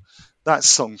Evita. That's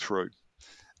sung through,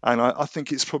 and I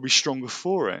think it's probably stronger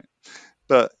for it.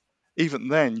 But even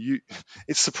then,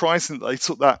 it's surprising that they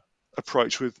took that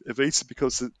approach with Evita,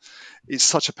 because it's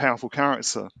such a powerful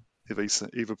character, Evita,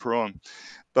 Eva Peron.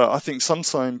 But I think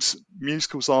sometimes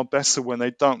musicals are better when they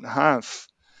don't have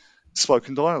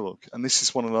spoken dialogue, and this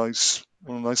is one of those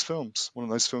films, one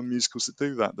of those film musicals that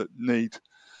do that need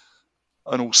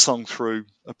an all sung through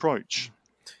approach.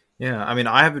 Yeah, I mean,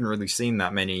 I haven't really seen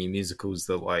that many musicals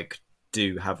that like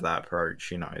do have that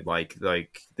approach. Like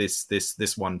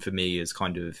this one for me is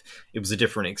kind of, it was a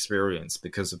different experience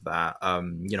because of that. I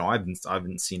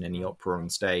haven't seen any opera on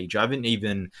stage. I haven't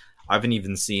even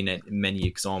seen many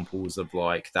examples of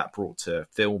like that brought to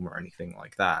film or anything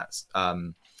like that.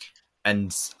 And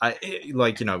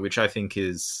which I think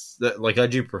is like, I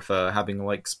do prefer having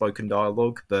like spoken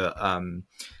dialogue, but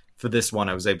for this one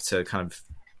I was able to kind of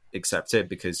accept it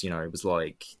because it was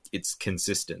like, it's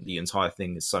consistent, the entire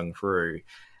thing is sung through,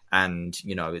 and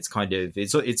it's kind of,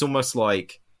 it's almost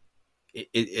like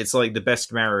it's like the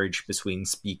best marriage between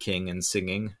speaking and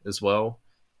singing as well,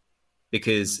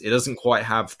 because it doesn't quite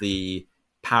have the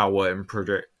power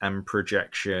and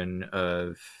projection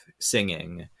of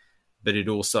singing, but it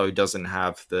also doesn't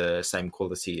have the same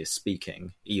quality as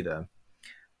speaking either.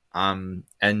 And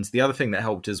the other thing that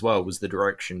helped as well was the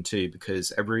direction too,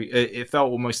 because it felt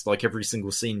almost like every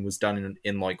single scene was done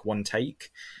in like one take.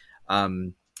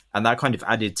 And that kind of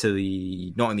added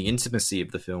to not only the intimacy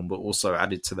of the film, but also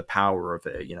added to the power of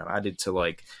it, added to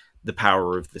like the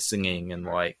power of the singing and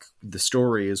like the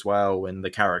story as well, and the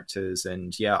characters.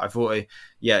 And yeah, I thought,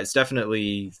 it's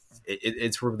definitely,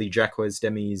 it's probably Jacques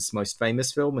Demy's most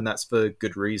famous film, and that's for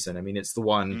good reason. I mean, it's the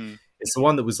one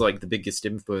that was like the biggest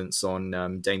influence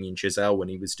on Damien Chazelle when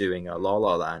he was doing La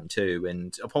La Land too.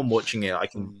 And upon watching it, I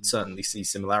can certainly see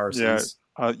similarities.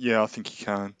 Yeah, I think you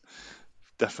can,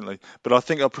 definitely. But I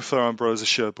think I prefer Ambrosia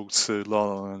Cherbourg to La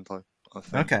La Land. I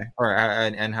think. Okay, all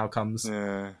right, and how comes?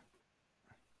 Yeah.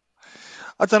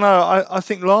 I don't know. I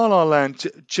think La La Land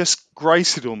just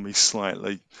grated on me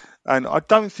slightly, and I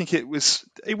don't think it was.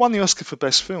 It won the Oscar for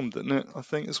Best Film, didn't it? I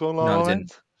think as well. La La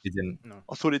Land. It didn't. No.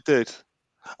 I thought it did.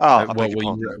 I beg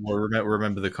your pardon.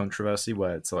 Remember the controversy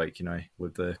where it's like,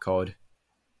 with the card?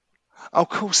 Oh, of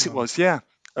course it was. Yeah,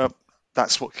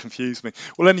 that's what confused me.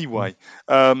 Well, anyway,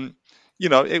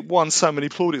 it won so many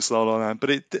plaudits, La La Land,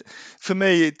 but for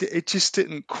me, it just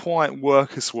didn't quite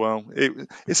work as well.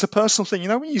 It's a personal thing.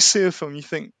 When you see a film, you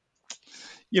think,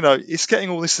 it's getting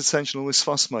all this attention, all this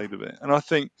fuss made of it, and I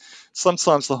think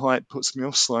sometimes the hype puts me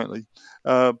off slightly,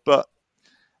 but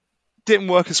didn't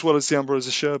work as well as the Ambrosia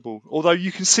Cherbourg, although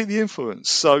you can see the influence.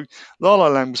 So La La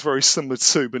Land was very similar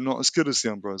too, but not as good as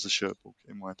the Ambrosia Cherbourg,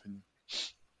 in my opinion.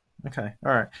 Okay,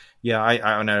 all right. Yeah,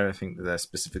 I don't think that they're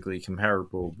specifically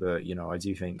comparable, but I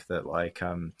do think that like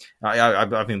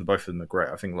I think both of them are great.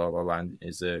 I think La La Land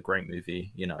is a great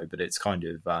movie, but it's kind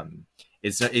of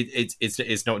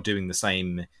it's not doing the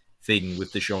same thing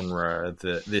with the genre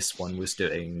that this one was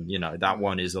doing. That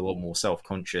one is a lot more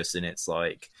self-conscious in its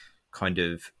like kind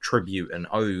of tribute and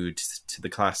ode to the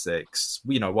classics,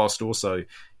 whilst also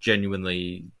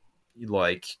genuinely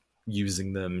like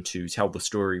using them to tell the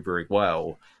story very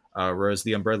well. Whereas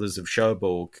the Umbrellas of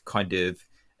Cherbourg kind of,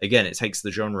 again, it takes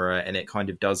the genre and it kind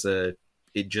of does a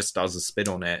it just does a spin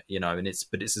on it, and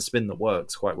it's a spin that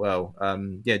works quite well.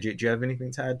 Yeah, do you have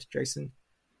anything to add, Jason?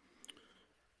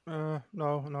 No,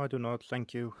 I do not.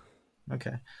 Thank you.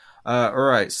 Okay. All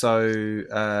right. So,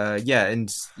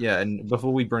 and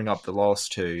before we bring up the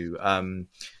last two,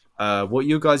 what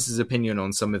your guys' opinion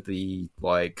on some of the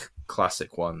like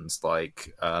classic ones,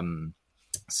 like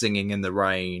Singing in the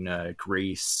Rain,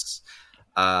 Grease,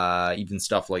 even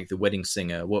stuff like The Wedding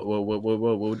Singer?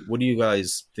 What do you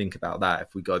guys think about that?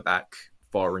 If we go back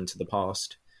far into the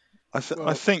past, I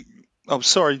think. Oh,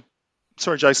 sorry,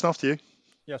 Jason. After you.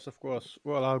 Yes, of course.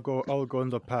 Well, I'll go in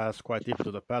the past, quite deep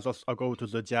into the past. I'll go to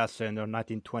the Jazz Singer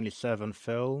 1927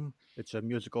 film. It's a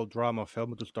musical drama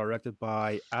film. It was directed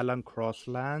by Alan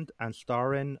Crosland and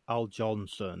starring Al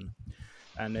Johnson.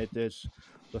 And it is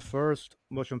the first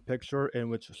motion picture in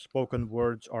which spoken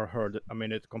words are heard. I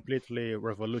mean, it completely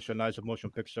revolutionized the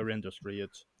motion picture industry. It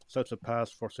sets a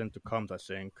path for sin to come, I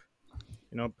think.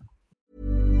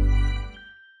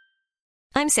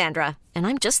 I'm Sandra, and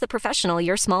I'm just the professional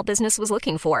your small business was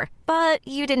looking for. But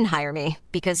you didn't hire me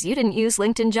because you didn't use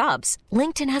LinkedIn Jobs.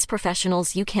 LinkedIn has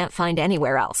professionals you can't find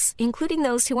anywhere else, including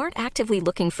those who aren't actively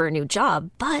looking for a new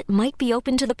job, but might be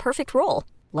open to the perfect role,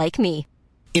 like me.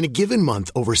 In a given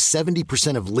month, over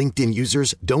 70% of LinkedIn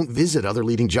users don't visit other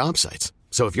leading job sites.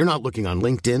 So if you're not looking on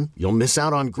LinkedIn, you'll miss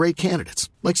out on great candidates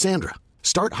like Sandra.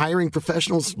 Start hiring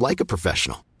professionals like a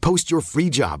professional. Post your free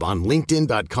job on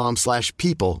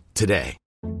linkedin.com/people today.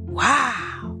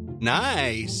 Wow.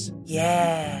 Nice.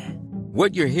 Yeah.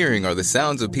 What you're hearing are the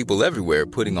sounds of people everywhere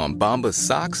putting on Bombas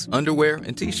socks, underwear,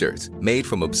 and T-shirts made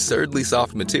from absurdly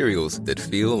soft materials that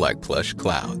feel like plush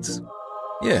clouds.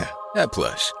 Yeah, that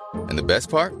plush. And the best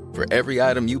part? For every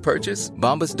item you purchase,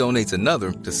 Bombas donates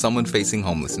another to someone facing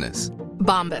homelessness.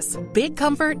 Bombas. Big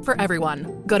comfort for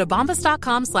everyone. Go to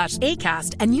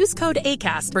bombas.com/ACAST and use code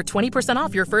ACAST for 20%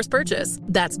 off your first purchase.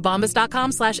 That's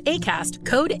bombas.com/ACAST.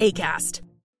 Code ACAST.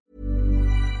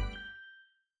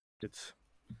 It's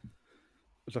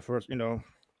the first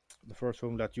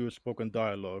film that used spoken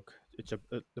dialogue.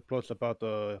 The plot's about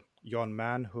a young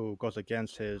man who goes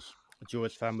against his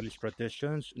Jewish family's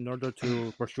traditions in order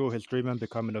to pursue his dream and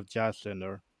becoming a jazz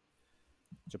singer.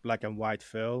 It's a black and white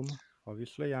film,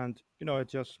 obviously, and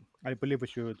I believe we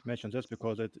should mention this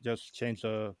because it just changed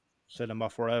the cinema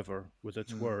forever with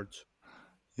its words.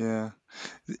 Yeah,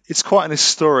 it's quite an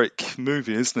historic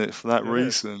movie, isn't it, for that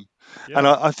reason? Yeah. And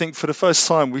I think for the first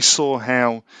time we saw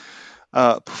how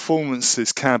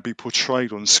performances can be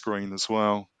portrayed on screen as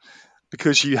well,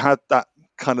 because you had that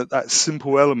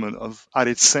simple element of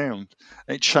added sound.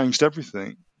 It changed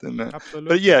everything, didn't it? Absolutely.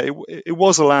 But yeah, it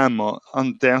was a landmark.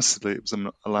 Undoubtedly, it was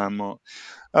a landmark.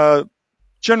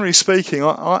 Generally speaking,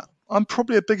 I'm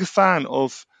probably a bigger fan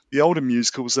of the older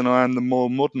musicals than I am the more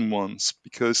modern ones,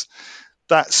 because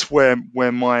that's where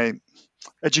my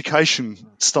education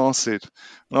started.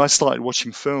 When I started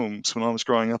watching films when I was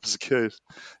growing up as a kid,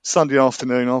 Sunday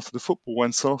afternoon after the football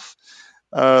went off,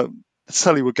 the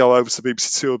telly would go over to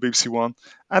BBC Two or BBC One,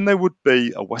 and there would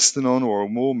be a Western on or a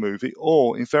war movie,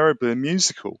 or invariably a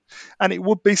musical. And it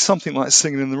would be something like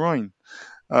Singing in the Rain,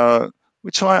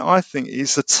 which I think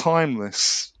is a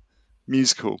timeless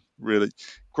musical, really.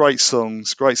 Great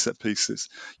songs, great set pieces.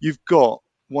 You've got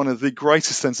one of the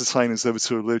greatest entertainers ever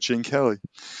to have lived, Gene Kelly.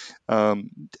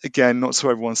 Again, not to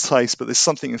everyone's taste, but there's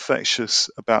something infectious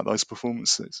about those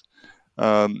performances.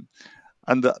 And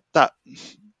that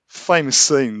famous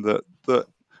scene that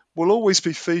will always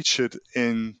be featured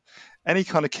in any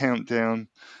kind of countdown,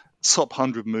 top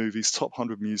 100 movies, top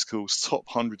 100 musicals, top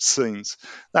 100 scenes.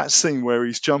 That scene where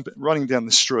he's running down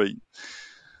the street,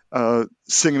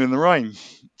 singing in the rain,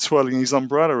 twirling his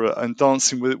umbrella and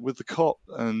dancing with the cop,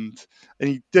 and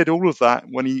he did all of that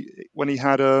when he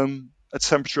had a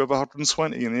temperature of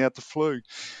 120 and he had the flu,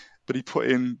 but he put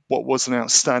in what was an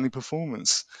outstanding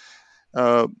performance.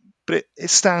 But it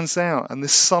stands out, and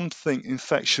there's something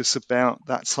infectious about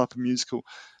that type of musical.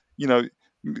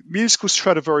 Musicals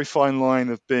tread a very fine line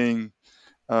of being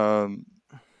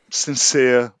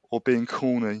sincere or being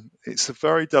corny. It's a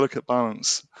very delicate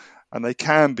balance, and they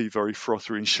can be very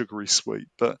frothy and sugary sweet.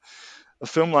 But a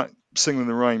film like Singing in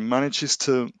the Rain manages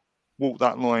to walk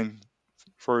that line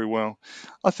very well.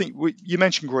 I think you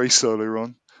mentioned Grease earlier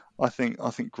on. I think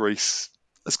Grease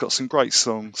has got some great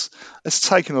songs. It's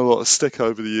taken a lot of stick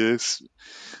over the years.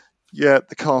 Yeah,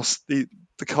 the cast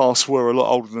were a lot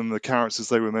older than the characters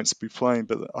they were meant to be playing,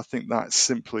 but I think that's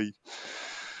simply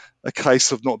a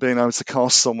case of not being able to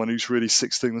cast someone who's really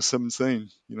 16 or 17.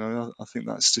 I think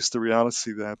that's just the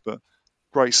reality there. But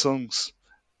great songs.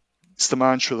 It's the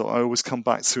mantra that I always come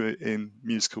back to in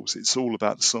musicals. It's all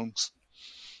about the songs.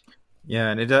 Yeah,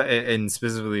 and and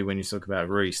specifically when you talk about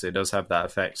Grease, it does have that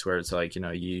effect where it's like,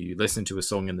 you listen to a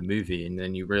song in the movie and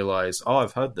then you realize, oh,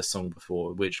 I've heard this song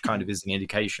before, which kind of is an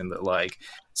indication that like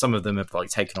some of them have like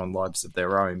taken on lives of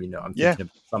their own. I'm Yeah. thinking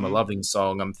of Summer Loving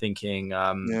Song. I'm thinking,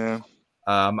 Yeah.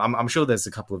 I'm sure there's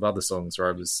a couple of other songs where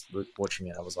I was watching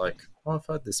it. I was like, oh, I've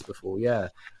heard this before. Yeah.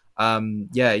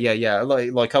 Yeah.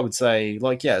 Like I would say,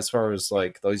 like, yeah, as far as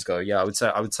like those go, yeah, I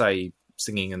would say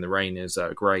Singing in the Rain is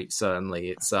great. Certainly,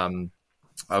 it's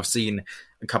I've seen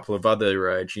a couple of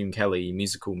other Gene Kelly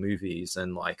musical movies,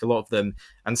 and like a lot of them,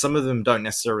 and some of them don't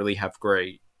necessarily have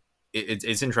great.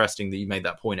 It's interesting that you made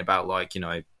that point about like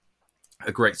a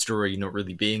great story not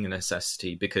really being a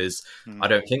necessity, because I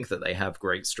don't think that they have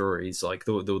great stories like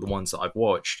the ones that I've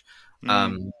watched.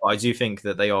 I do think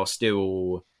that they are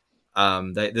still.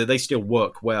 They still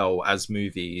work well as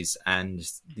movies, and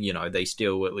they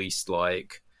still at least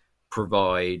like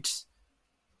provide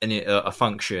a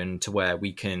function to where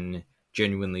we can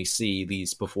genuinely see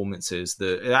these performances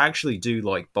that actually do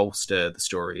like bolster the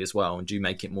story as well and do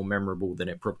make it more memorable than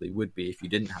it probably would be if you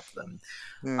didn't have them.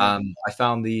 I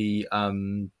found the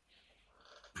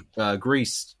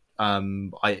Grease. I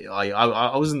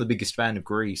wasn't the biggest fan of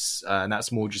Grease, and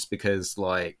that's more just because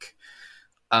like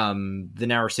the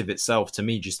narrative itself to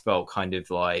me just felt kind of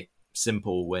like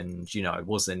simple, and it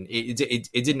wasn't.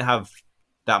 It didn't have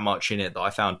that much in it that I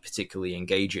found particularly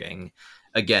engaging.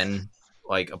 Again,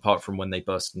 like apart from when they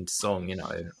burst into song, and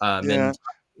I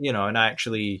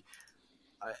actually,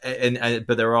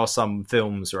 but there are some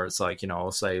films where it's like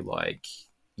I'll say like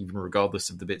even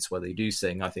regardless of the bits where they do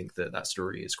sing, I think that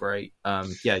story is great.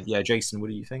 Jason,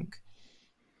 what do you think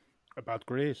About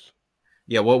Greece?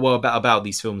 Yeah, well about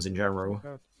these films in general.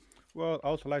 Well, I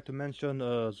also like to mention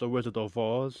The Wizard of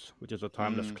Oz, which is a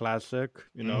timeless classic.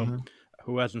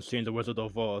 Who hasn't seen The Wizard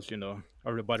of Oz?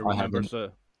 Everybody remembers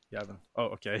it. You haven't? Oh,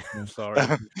 okay. Sorry.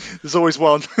 There's always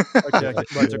one. Okay, but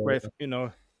it's a great,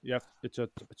 it's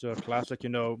a classic.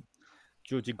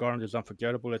 Judy Garland is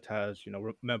unforgettable. It has,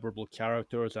 memorable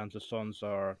characters, and the songs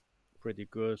are pretty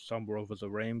good. Somewhere Over the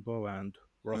Rainbow and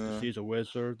We're Off to See the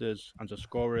Wizard and the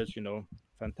score is,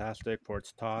 fantastic for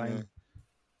its time.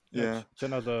 It's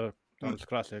another timeless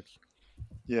classic.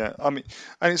 Yeah, I mean,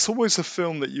 and it's always a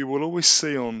film that you will always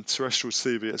see on terrestrial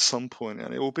TV at some point,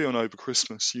 and it will be on over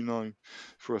Christmas.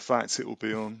 For a fact it will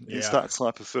be on. It's that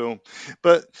type of film.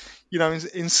 But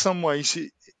in some ways,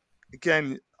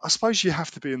 again, I suppose you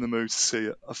have to be in the mood to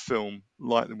see a film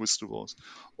like The Wizard of Oz,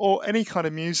 or any kind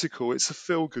of musical. It's a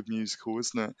feel-good musical,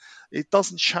 isn't it? It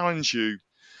doesn't challenge you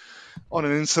on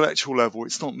an intellectual level.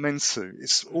 It's not meant to.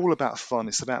 It's all about fun.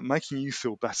 It's about making you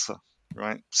feel better.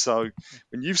 Right, so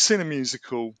when you've seen a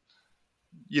musical,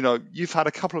 you've had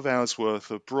a couple of hours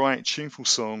worth of bright, tuneful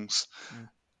songs,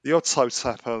 the odd toe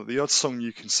tapper, the odd song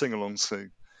you can sing along to,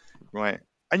 right,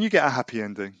 and you get a happy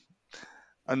ending,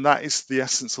 and that is the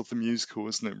essence of the musical,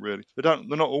 isn't it? Really, they're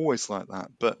not always like that,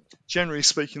 but generally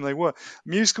speaking, they were.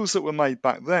 Musicals that were made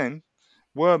back then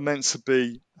were meant to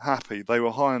be happy. They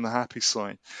were high on the happy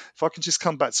side. If I can just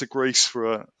come back to Grease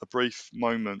for a brief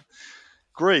moment.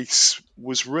 Grease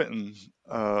was written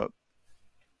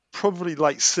probably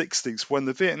late 60s when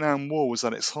the Vietnam War was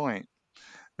at its height.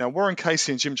 Now, Warren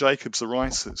Casey and Jim Jacobs, the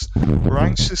writers, were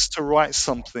anxious to write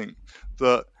something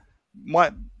that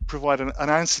might provide an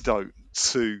antidote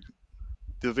to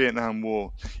the Vietnam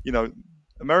War.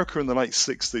 America in the late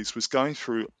 60s was going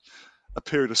through a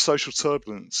period of social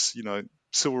turbulence,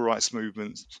 civil rights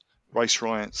movements, race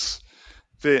riots,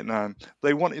 Vietnam.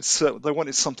 They wanted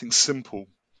something simple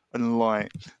and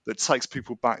light that takes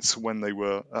people back to when they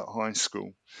were at high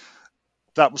school.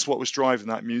 That was what was driving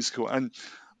that musical. And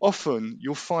often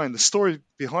you'll find the story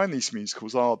behind these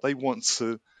musicals are they want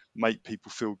to make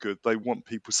people feel good. They want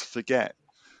people to forget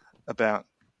about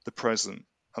the present,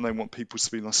 and they want people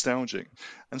to be nostalgic.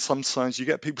 And sometimes you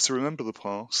get people to remember the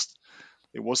past.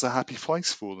 It was a happy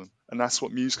place for them. And that's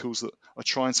what musicals are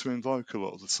trying to invoke a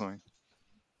lot of the time.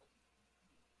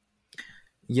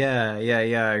 Yeah,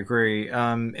 I agree.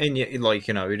 And like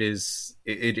it is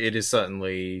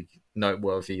certainly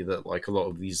noteworthy that like a lot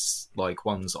of these like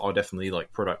ones are definitely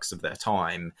like products of their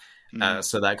time.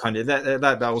 So that kind of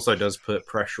that also does put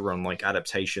pressure on like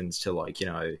adaptations to like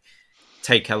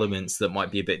take elements that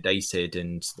might be a bit dated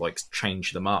and like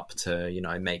change them up to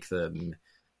make them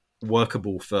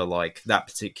workable for like that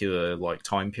particular like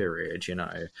time period.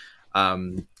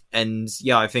 And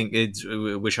yeah, I think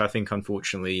which I think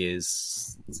unfortunately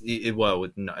is,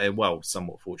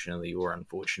 somewhat fortunately or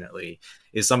unfortunately,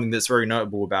 is something that's very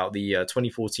notable about the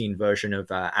 2014 version of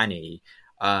Annie.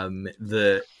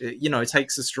 that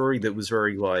takes a story that was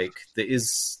very like that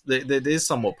is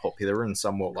somewhat popular and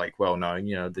somewhat like well known.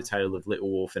 The Tale of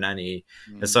Little Orphan Annie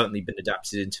has certainly been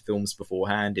adapted into films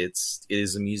beforehand. It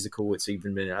is a musical. It's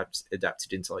even been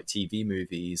adapted into like TV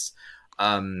movies.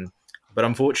 But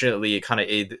unfortunately,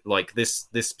 like this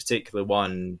particular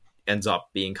one ends up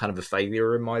being kind of a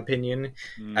failure in my opinion,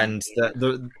 and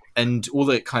and all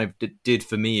that kind of did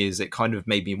for me is it kind of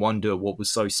made me wonder what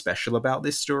was so special about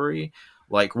this story.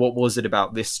 Like, what was it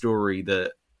about this story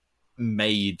that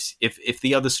made if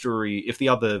the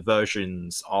other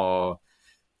versions are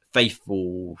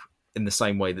faithful in the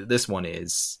same way that this one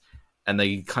is, and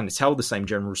they kind of tell the same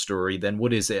general story, then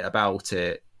what is it about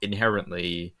it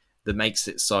inherently that makes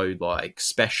it so like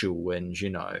special and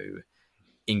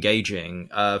engaging?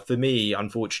 For me,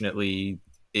 unfortunately,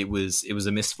 it was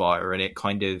a misfire, and it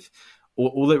kind of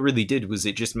all it really did was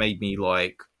it just made me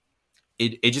like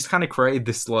it just kind of created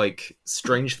this like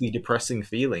strangely depressing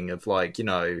feeling of like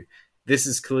this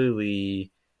is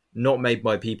clearly not made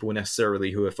by people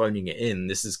necessarily who are phoning it in.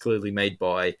 This is clearly made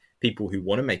by people who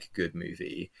want to make a good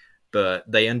movie, but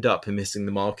they end up missing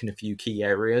the mark in a few key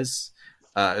areas,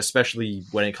 especially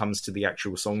when it comes to the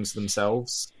actual songs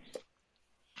themselves.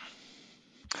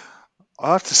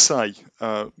 I have to say,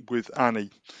 with Annie,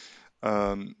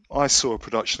 I saw a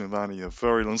production of Annie a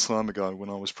very long time ago when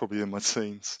I was probably in my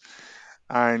teens,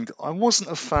 and I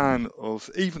wasn't a fan of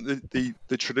even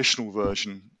the traditional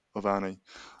version of Annie.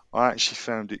 I actually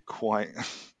found it quite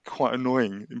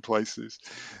annoying in places.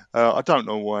 I don't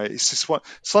know why. It's just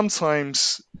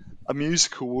sometimes a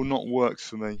musical will not work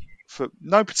for me for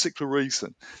no particular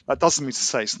reason. That doesn't mean to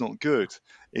say it's not good.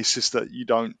 It's just that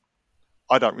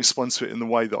I don't respond to it in the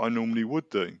way that I normally would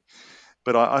do.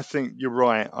 But I think you're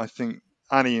right. I think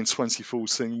Annie in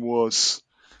 2014 was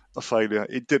a failure.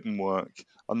 It didn't work.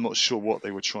 I'm not sure what they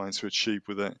were trying to achieve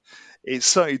with it. It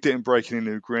certainly didn't break any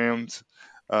new ground.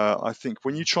 I think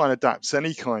when you try and adapt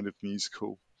any kind of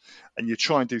musical and you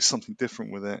try and do something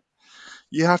different with it,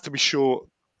 you have to be sure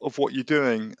of what you're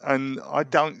doing. And I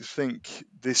don't think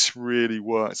this really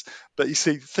works. But you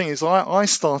see, the thing is, I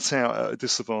start out at a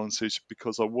disadvantage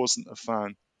because I wasn't a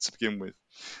fan to begin with.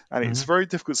 And it's very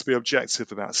difficult to be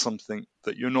objective about something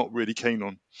that you're not really keen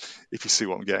on, if you see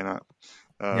what I'm getting at.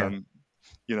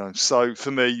 So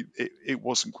for me, it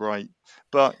wasn't great.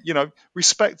 But,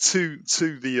 respect to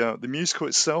the musical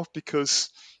itself, because,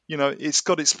 it's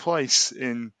got its place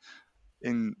in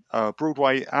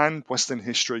Broadway and West End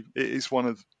history. It is one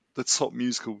of the top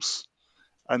musicals,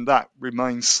 and that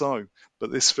remains so.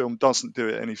 But this film doesn't do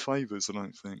it any favours, I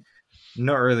don't think.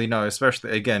 Not really, no.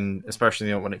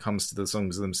 Especially when it comes to the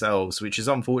songs themselves, which is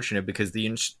unfortunate because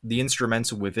the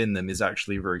instrumental within them is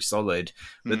actually very solid,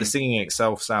 but the singing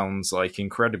itself sounds like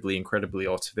incredibly, incredibly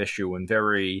artificial and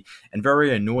very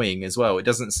annoying as well. It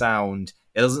doesn't sound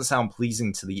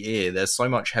pleasing to the ear. There's so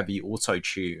much heavy auto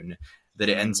tune that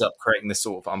it ends up creating this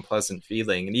sort of unpleasant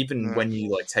feeling. And even when you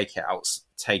like take it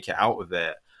out of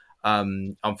it,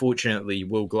 unfortunately,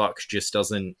 Will Gluck just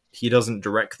doesn't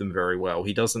direct them very well.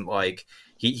 He doesn't like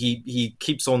he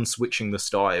keeps on switching the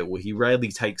style. He rarely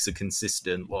takes a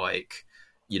consistent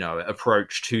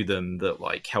approach to them that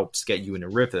like helps get you in a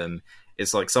rhythm.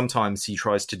 It's like sometimes he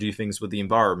tries to do things with the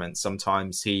environment.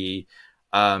 Sometimes he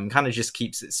kind of just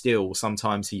keeps it still.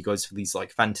 Sometimes he goes for these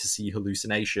like fantasy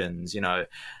hallucinations, and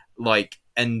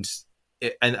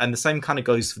the same kind of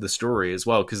goes for the story as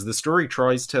well, because the story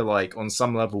tries to like on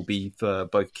some level be for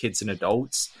both kids and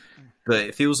adults, but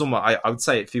it feels almost I would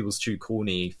say it feels too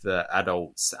corny for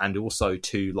adults and also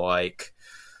too like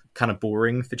kind of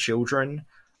boring for children.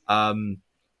 And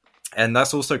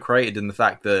that's also created in the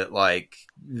fact that like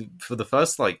for the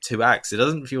first like 2 acts, it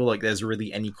doesn't feel like there's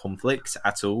really any conflict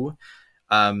at all.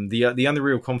 The only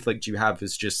real conflict you have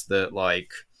is just that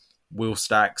like Will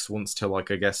Stax wants to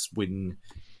like I guess win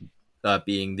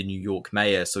being the New York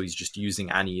mayor, so he's just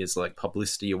using Annie as like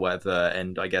publicity or whatever.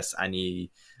 And I guess Annie,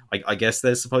 I guess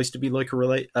there's supposed to be like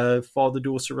a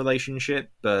father-daughter relationship,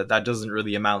 but that doesn't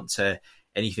really amount to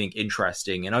anything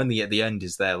interesting. And only at the end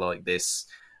is there like this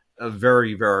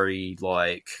very, very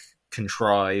like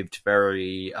contrived,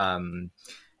 very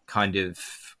kind of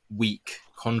weak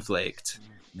conflict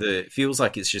that feels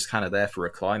like it's just kind of there for a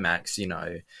climax,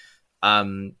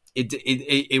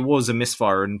 It was a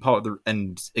misfire, and part of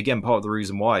the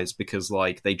reason why is because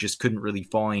like they just couldn't really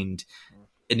find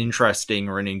an interesting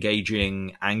or an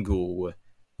engaging angle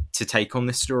to take on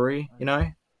this story,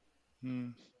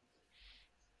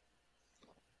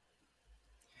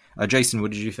 Jason,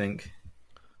 what did you think?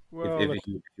 Well, if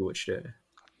you watched it?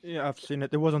 Yeah, I've seen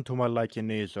it. It wasn't to my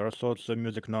liking either. I thought the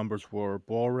music numbers were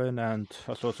boring, and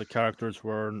I thought the characters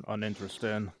were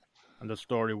uninteresting. and the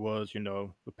story was,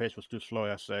 the pace was too slow,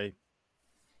 I say,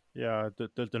 yeah,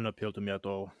 that didn't appeal to me at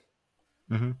all.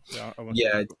 Mm-hmm. Yeah, I won't see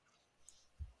Yeah, that.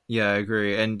 yeah, I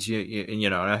agree, and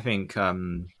and I think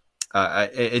and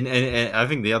I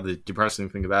think the other depressing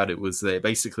thing about it was that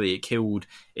basically it killed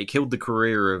the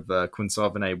career of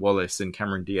Quinsavenet Wallace and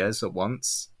Cameron Diaz at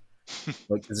once.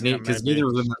 Like, Yeah, because maybe. neither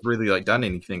of them have really like done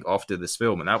anything after this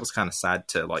film, and that was kind of sad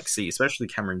to like see, especially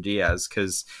Cameron Diaz,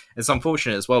 because it's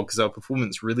unfortunate as well because our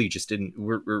performance really just didn't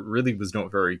really was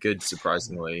not very good,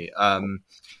 surprisingly.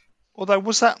 Although,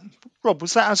 was that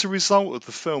as a result of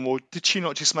the film, or did she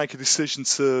not just make a decision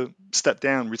to step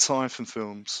down, retire from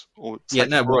films, or Yeah,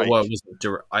 take a no, break? well, it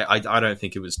wasn't I don't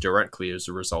think it was directly as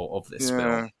a result of this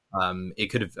Yeah, film. It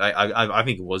could have. I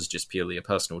think it was just purely a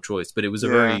personal choice, but it was a yeah,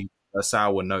 very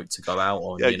sour note to go out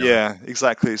on. yeah.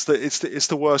 Exactly. It's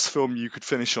the worst film you could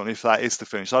finish on, if that is the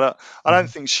finish. I don't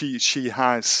think she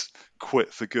has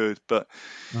quit for good, but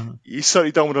Mhm. you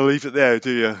certainly don't want to leave it there,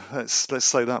 do you? Let's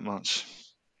say that much.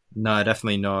 No,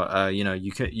 definitely not.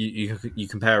 You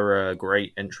compare a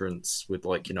great entrance with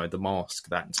like The Mask,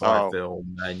 that entire Oh,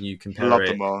 film, and you I compare love it.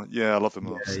 the mask. Yeah, I love the Yeah,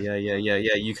 mask.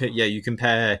 yeah. You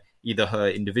compare either her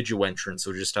individual entrance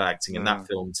or just her acting in that Yeah,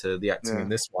 film to the acting in yeah,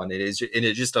 this one. And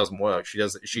it just doesn't work. She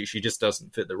just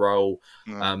doesn't fit the role.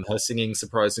 no, Her singing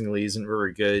surprisingly isn't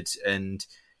very good, and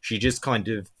she just kind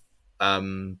of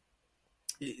um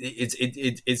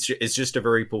it's just a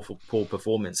very poor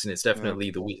performance, and it's yeah,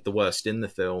 definitely the worst in the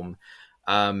film.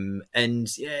 And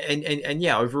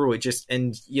yeah, overall it just,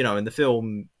 and in the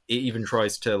film it even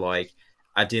tries to like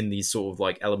add in these sort of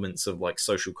like elements of like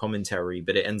social commentary,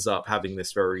 but it ends up having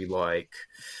this very like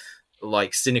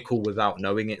cynical without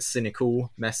knowing it's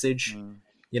cynical message, mm,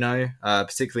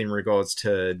 particularly in regards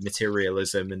to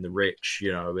materialism and the rich,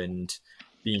 and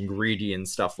being greedy and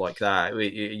stuff like that,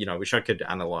 which I could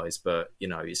analyze, but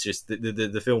it's just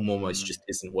the film almost mm, just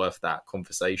isn't worth that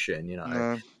conversation.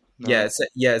 no, Yeah, no,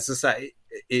 it's just that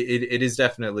it is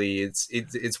definitely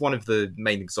it's one of the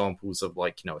main examples of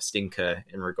like a stinker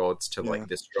in regards to yeah, like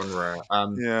this genre.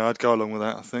 yeah. I'd go along with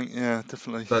that. I think, yeah,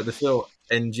 definitely. But the film,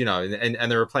 and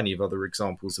and there are plenty of other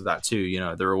examples of that too.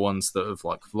 There are ones that have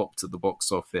like flopped at the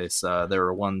box office. There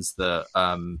are ones that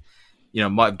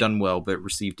might have done well but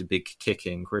received a big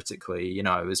kicking critically.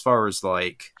 As far as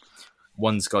like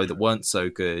ones go that weren't so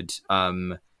good,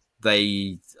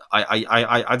 they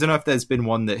I don't know if there's been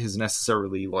one that has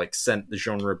necessarily like sent the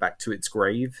genre back to its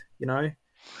grave.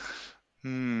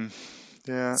 Hmm.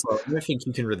 Yeah. So I don't think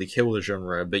you can really kill the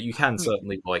genre, but you can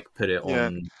certainly like put it Yeah.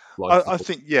 on like I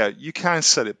think, yeah, you can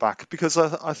set it back because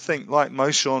I think, like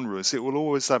most genres, it will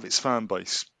always have its fan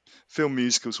base. Film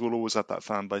musicals will always have that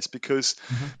fan base because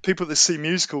people that see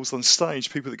musicals on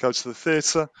stage, people that go to the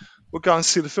theatre, will go and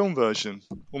see the film version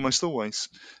almost always.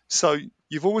 So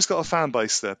you've always got a fan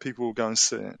base there. People will go and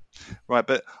see it, right?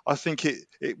 But I think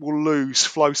it will lose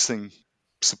floating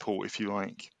support, if you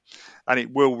like, and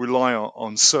it will rely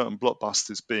on certain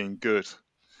blockbusters being good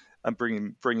and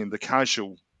bringing the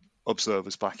casual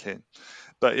observers back in.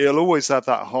 But it'll always have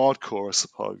that hardcore, I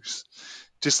suppose,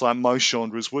 just like most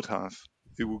genres would have.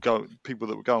 Who will go? People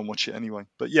that will go and watch it anyway.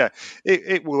 But yeah,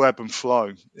 it will ebb and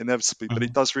flow inevitably. But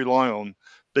it does rely on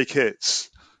big hits,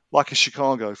 like a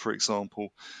Chicago, for example.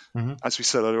 As we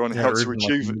said earlier on, it Yeah, or helped to even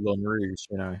like rejuvenate. Moulin Rouge,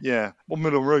 Yeah, well,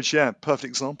 Moulin Rouge, yeah, perfect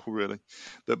example, really,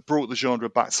 that brought the genre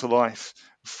back to life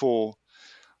for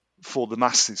the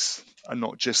masses and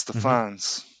not just the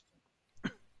fans.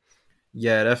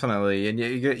 Yeah, definitely, and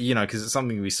because it's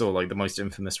something we saw. Like the most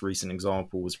infamous recent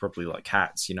example was probably like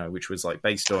Cats, which was like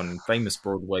based on famous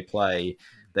Broadway play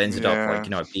that ended up like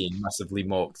Yeah, being massively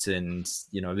mocked, and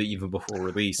even before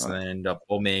release, and uh, then ended up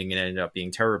bombing and ended up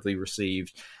being terribly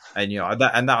received, and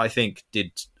that I think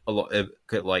did a lot of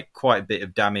like quite a bit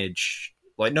of damage,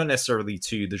 like not necessarily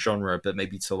to the genre, but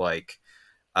maybe to like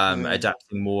yeah,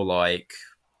 adapting more like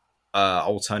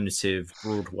alternative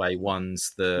Broadway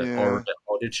ones that are yeah.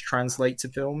 harder to translate to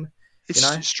film. You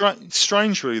know? It's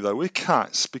strange, really, though, with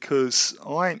Cats because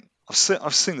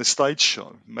I've seen the stage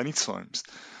show many times,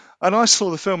 and I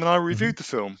saw the film and I reviewed the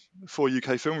film for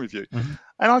UK Film Review, Mhm.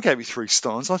 and I gave it 3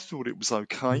 stars. I thought it was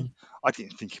okay. Mhm. I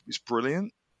didn't think it was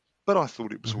brilliant, but I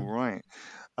thought it was all Mhm. right.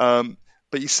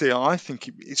 But you see, I think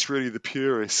it's really the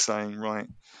purists saying, right,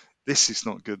 this is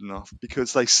not good enough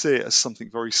because they see it as something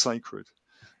very sacred,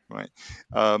 right?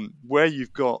 Where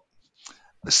you've got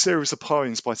a series of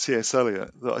poems by T.S.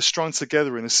 Eliot that are strung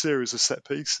together in a series of set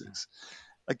pieces.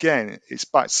 Again, it's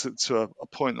back to a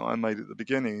point that I made at the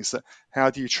beginning, is that how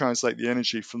do you translate the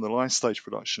energy from the live stage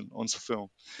production onto film?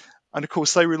 And of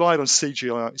course, they relied on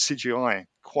CGI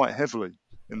quite heavily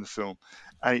in the film,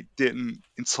 and it didn't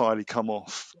entirely come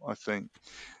off, I think.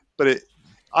 but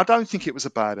I don't think it was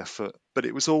a bad effort, but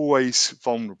it was always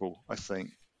vulnerable, I think,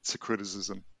 to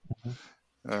criticism.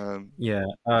 Yeah.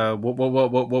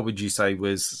 What would you say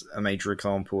was a major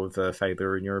example of a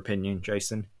failure in your opinion,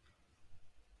 Jason?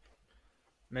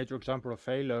 Major example of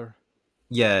failure.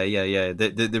 Yeah.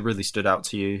 That really stood out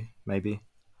to you, maybe.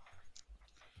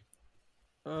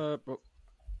 But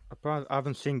apparently, I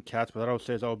haven't seen Cats, but I would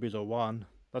say that would be the one.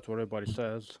 That's what everybody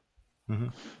says. Mm-hmm.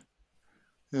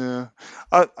 Yeah.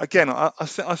 I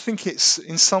think it's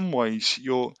in some ways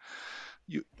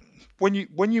when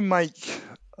you make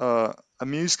a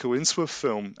musical into a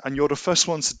film and you're the first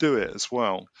one to do it as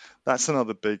well, that's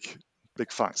another big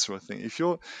factor. I think if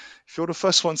you're the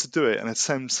first one to do it and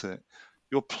attempt it,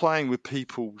 you're playing with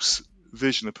people's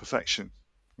vision of perfection,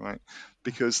 right?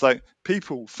 Because like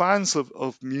fans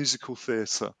of musical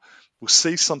theatre will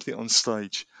see something on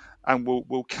stage and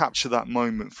will capture that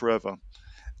moment forever.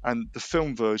 And the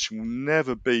film version will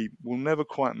never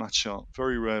quite match up,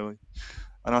 very rarely.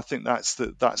 And I think that's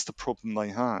the problem they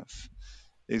have,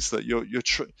 is that you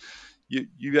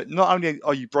not only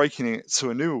are you breaking it to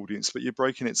a new audience, but you're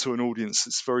breaking it to an audience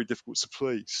that's very difficult to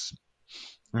please.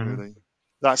 Mm-hmm. Really,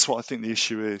 that's what I think the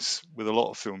issue is with a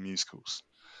lot of film musicals.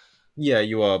 Yeah,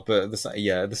 you are, but at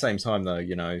the same time, though,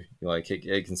 you know, like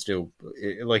it can still,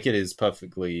 like it is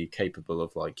perfectly capable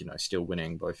of, like, you know, still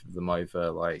winning both of them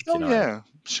over, like, you know, yeah,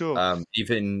 sure.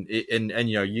 Even and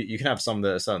you know, you can have some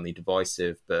that are certainly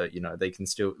divisive, but you know, they can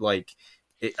still like.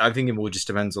 I think it more just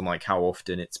depends on like how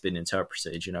often it's been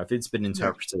interpreted. You know, if it's been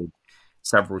interpreted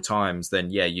several times,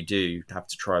 then yeah, you do have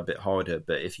to try a bit harder.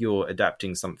 But if you're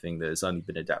adapting something that has only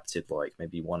been adapted like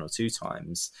maybe one or two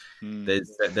times, I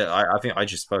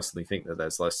just personally think that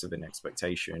there's less of an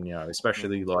expectation. You know,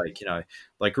 especially like, you know,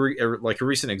 like a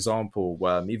recent example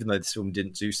where even though this film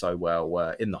didn't do so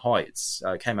well, In the Heights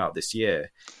came out this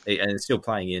year and it's still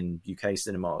playing in UK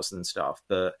cinemas and stuff,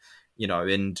 but. You know,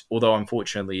 and although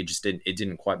unfortunately it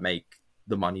didn't quite make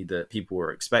the money that people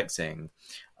were expecting,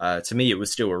 to me it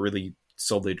was still a really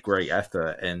solid, great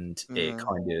effort, and it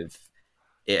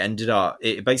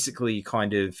basically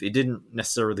kind of, it didn't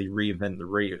necessarily reinvent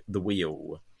the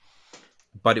wheel,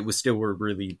 but it was still a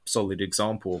really solid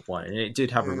example of one, and it did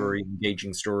have a very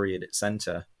engaging story at its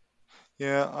center.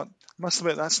 Yeah, I must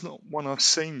admit that's not one I've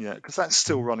seen yet, because that's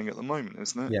still running at the moment,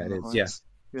 isn't it? Yeah, it is. Yeah.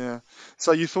 Yeah.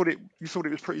 So you thought it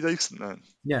was pretty decent then?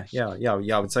 Yeah.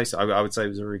 I would say so. I would say it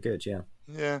was very good. Yeah.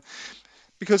 Yeah,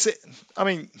 because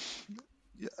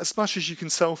as much as you can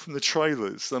tell from the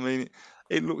trailers, I mean,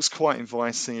 it looks quite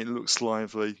inviting. It looks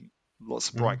lively. Lots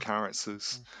of bright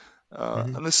characters,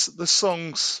 and the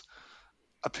songs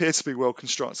appear to be well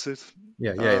constructed.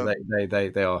 Yeah.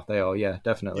 They are. Yeah,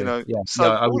 definitely. You know, yeah. So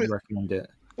I would recommend it.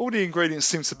 All the ingredients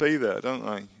seem to be there, don't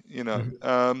they? You know,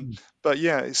 but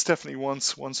yeah, it's definitely one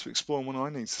to explore and one I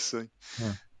need to see.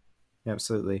 Yeah,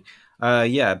 absolutely.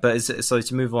 But so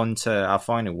to move on to our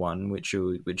final one, which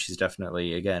is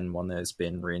definitely again one that has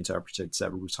been reinterpreted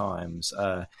several times.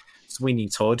 Sweeney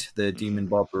Todd, the Demon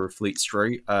Barber of Fleet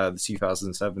Street, the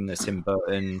 2007, the Tim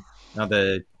Burton.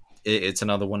 It's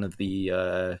another one of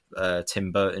the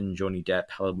Tim Burton, Johnny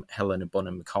Depp, Helena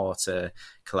Bonham Carter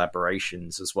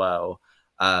collaborations as well.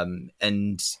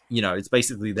 And you know, it's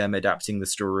basically them adapting the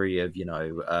story of, you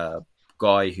know, a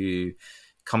guy who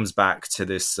comes back to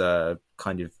this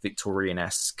kind of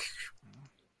Victorian-esque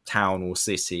town or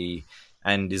city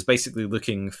and is basically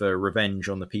looking for revenge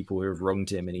on the people who have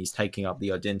wronged him, and he's taking up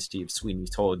the identity of Sweeney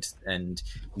Todd, and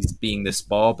he's being this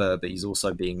barber, but he's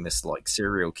also being this like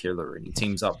serial killer, and he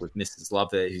teams up with Mrs.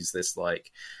 Lovett, who's this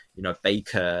like, you know,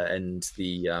 baker and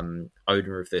the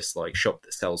owner of this like shop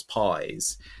that sells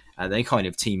pies. And they kind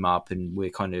of team up, and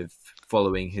we're kind of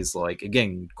following his, like,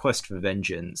 again, quest for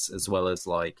vengeance, as well as,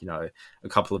 like, you know, a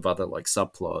couple of other, like,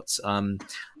 subplots.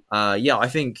 I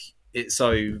think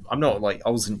so I'm not, like,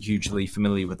 I wasn't hugely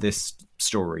familiar with this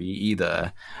story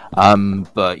either.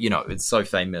 But, you know, it's so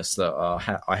famous that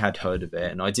I had heard of it,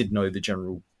 and I did know the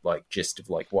general, like, gist of,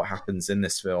 like, what happens in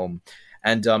this film.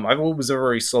 And I thought it was a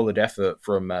very solid effort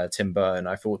from Tim Burton.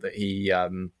 I thought that he...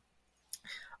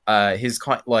 his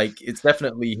kind, like, it's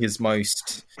definitely his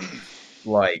most,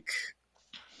 like,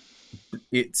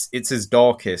 it's his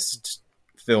darkest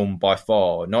film by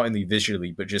far, not only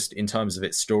visually but just in terms of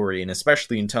its story, and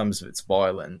especially in terms of its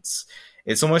violence.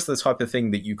 It's almost the type of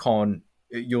thing that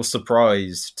you're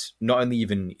surprised not only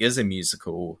even is a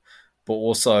musical, but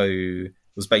also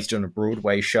was based on a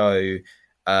Broadway show,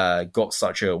 got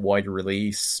such a wide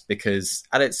release, because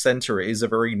at its center it is a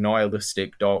very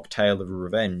nihilistic, dark tale of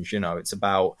revenge. You know, it's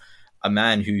about a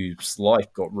man whose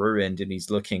life got ruined, and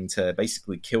he's looking to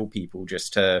basically kill people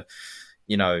just to,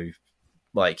 you know,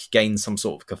 like gain some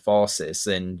sort of catharsis.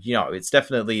 And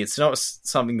it's not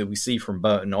something that we see from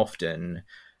Burton often,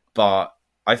 but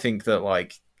I think that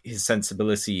like his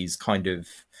sensibilities kind of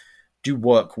do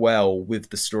work well with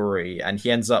the story, and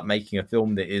he ends up making a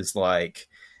film that is like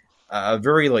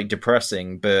very like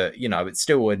depressing, but it's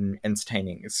still an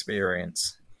entertaining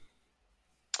experience.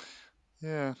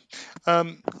 Yeah. I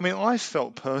mean, I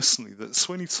felt personally that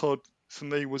Sweeney Todd, for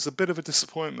me, was a bit of a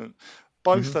disappointment,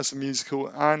 both as a musical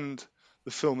and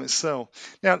the film itself.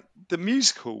 Now, the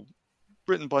musical,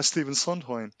 written by Stephen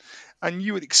Sondheim, and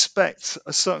you would expect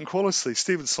a certain quality.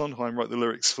 Stephen Sondheim wrote the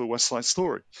lyrics for West Side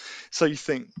Story. So you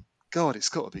think, God, it's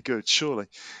got to be good, surely.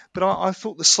 But I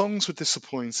thought the songs were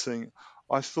disappointing.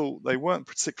 I thought they weren't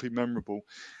particularly memorable.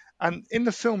 And in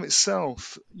the film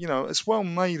itself, as well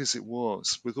made as it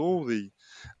was, with all the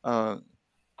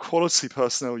quality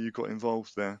personnel you got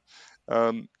involved there,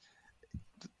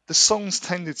 the songs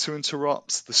tended to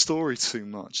interrupt the story too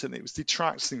much, and it was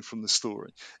detracting from the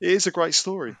story. It is a great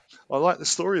story. I like the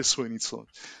story of Sweeney Todd.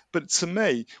 But to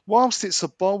me, whilst it's a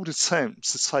bold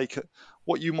attempt to take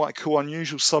what you might call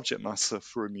unusual subject matter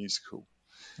for a musical.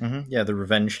 Yeah, the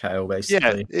revenge tale,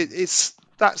 basically. Yeah,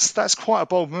 that's quite a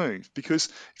bold move, because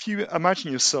if you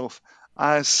imagine yourself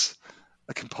as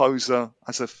a composer,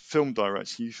 as a film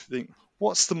director, you think,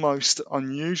 what's the most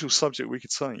unusual subject we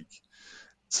could take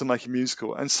to make a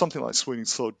musical? And something like Sweeney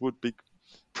Todd would be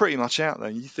pretty much out there.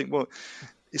 And you think, well,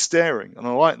 it's daring, and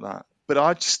I like that. But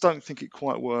I just don't think it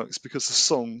quite works, because the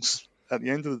songs, at the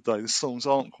end of the day, the songs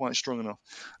aren't quite strong enough,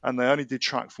 and they only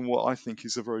detract from what I think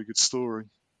is a very good story.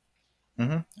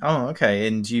 Oh, okay.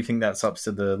 And do you think that's up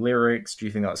to the lyrics? Do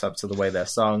you think that's up to the way they're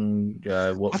sung?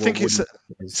 I think it's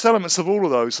elements of all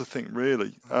of those, I think,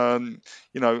 really. I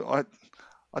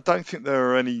don't think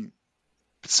there are any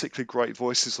particularly great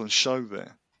voices on show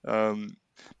there.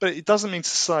 But it doesn't mean to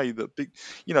say that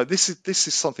this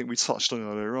is something we touched on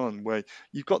earlier on, where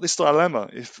you've got this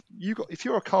dilemma. If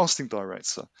you're a casting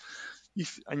director,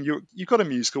 you've got a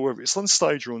musical, whether it's on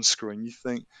stage or on screen, you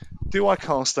think, do I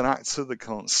cast an actor that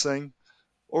can't sing,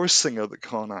 or a singer that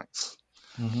can't act?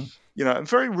 And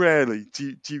very rarely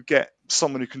do you get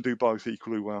someone who can do both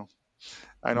equally well.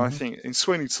 And I think in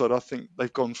Sweeney Todd, I think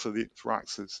they've gone for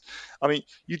actors. I mean,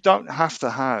 you don't have to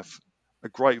have a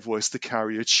great voice to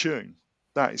carry a tune.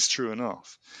 That is true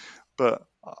enough. But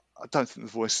I don't think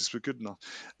the voices were good enough.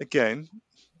 Again,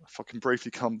 if I can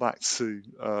briefly come back to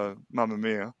Mamma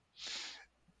Mia,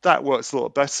 that works a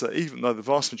lot better, even though the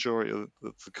vast majority of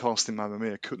the cast in Mamma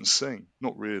Mia couldn't sing.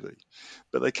 Not really.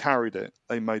 But they carried it.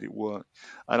 They made it work.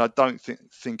 And I don't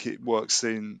think it works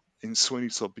in Sweeney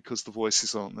Todd, because the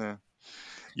voices aren't there.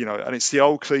 And it's the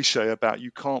old cliche about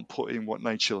you can't put in what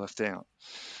nature left out.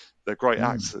 They're great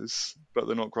actors, but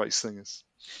they're not great singers.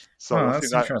 So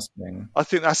that's interesting. I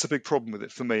think that's a big problem with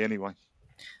it, for me anyway.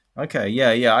 Okay,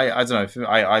 yeah. I don't know.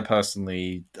 I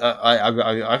personally, I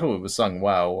thought it was sung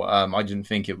well. I didn't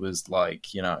think it was like,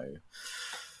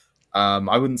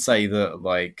 I wouldn't say that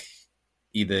like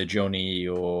either Johnny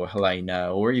or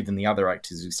Helena or even the other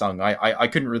actors who sung, I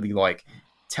couldn't really like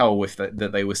tell if that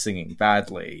they were singing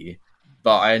badly.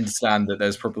 But I understand that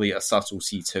there's probably a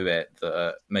subtlety to it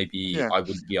that maybe I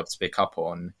wouldn't be able to pick up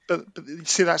on. But you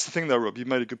see, that's the thing though, Rob. You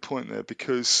made a good point there,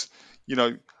 because,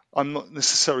 I'm not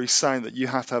necessarily saying that you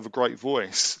have to have a great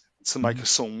voice to make a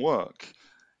song work.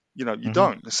 You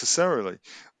don't necessarily.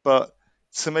 But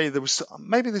to me, there's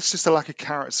just a lack of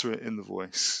character in the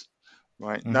voice,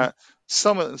 right? Now,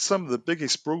 some of the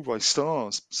biggest Broadway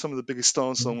stars, some of the biggest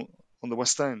stars on the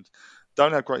West End,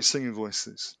 don't have great singing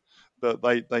voices, but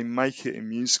they make it in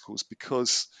musicals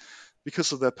because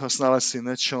of their personality and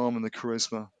their charm and their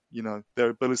charisma, their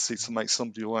ability to make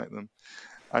somebody like them.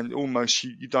 And almost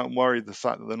you don't worry the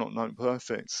fact that they're not known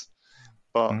perfect.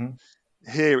 But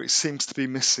here it seems to be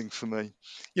missing for me.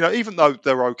 Even though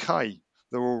they're okay,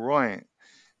 they're all right,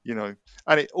 And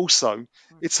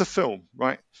it's a film,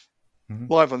 right?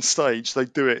 Live on stage, they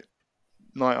do it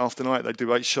night after night. They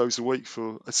do 8 shows a week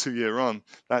for a 2-year run.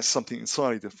 That's something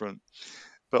entirely different.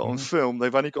 But on film,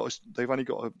 they've only got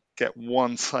to get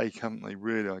one take, haven't they?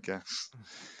 Really, I guess.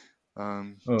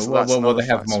 Well, they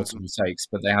have multiple takes,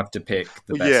 but they have to pick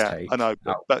the best take. I know,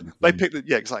 but they pick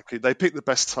exactly. They pick the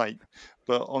best take,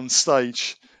 but on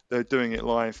stage they're doing it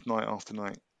live night after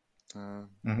night.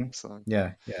 So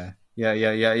yeah.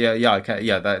 Okay,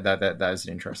 that is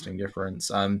an interesting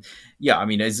difference. I mean,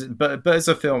 but as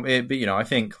a film, I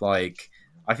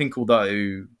think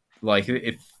although like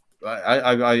if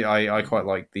I quite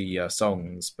like the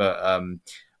songs, but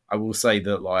I will say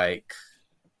that like,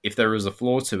 if there is a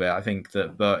flaw to it, I think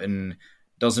that Burton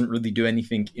doesn't really do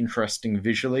anything interesting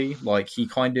visually. Like he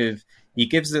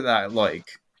gives it that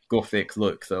like gothic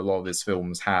look that a lot of his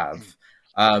films have,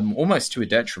 almost to a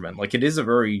detriment. Like, it is a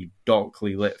very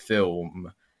darkly lit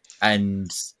film,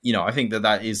 and I think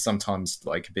that is sometimes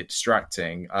like a bit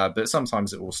distracting, but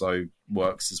sometimes it also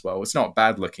works as well. It's not a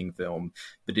bad looking film,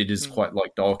 but it is quite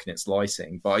like dark in its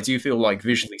lighting. But I do feel like,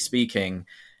 visually speaking,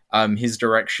 his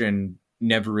direction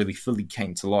never really fully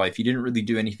came to life. He didn't really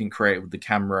do anything creative with the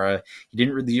camera. He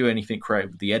didn't really do anything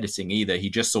creative with the editing either. He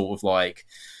just sort of like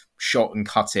shot and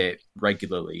cut it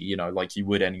regularly, like you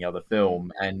would any other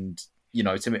film. And,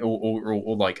 to me,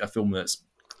 or like a film that's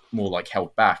more like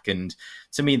held back. And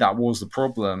to me, that was the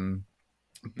problem.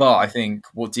 But I think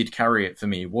what did carry it for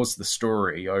me was the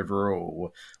story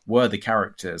overall, were the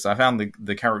characters. I found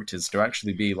the characters to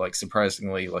actually be like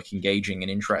surprisingly like engaging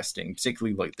and interesting,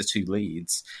 particularly like the two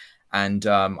leads. And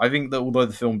I think that although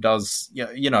the film does,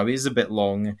 is a bit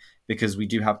long, because we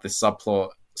do have this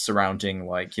subplot surrounding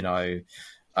like, the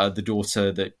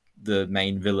daughter that the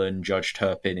main villain, Judge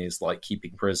Turpin, is like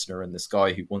keeping prisoner, and this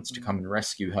guy who wants to come and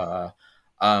rescue her.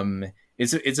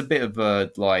 It's a bit of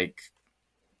a like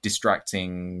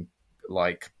distracting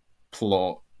like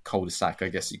plot cul-de-sac, I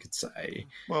guess you could say.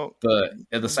 Well, but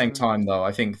at the same time, though,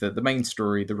 I think that the main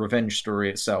story, the revenge story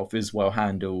itself, is well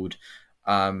handled.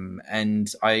 And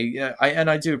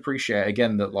I do appreciate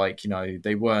again that like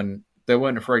they weren't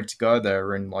afraid to go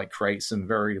there and like create some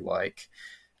very like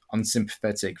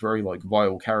unsympathetic, very like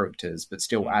vile characters, but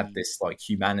still add this like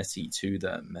humanity to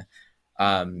them.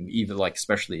 Either like,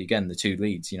 especially again the two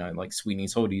leads, like Sweeney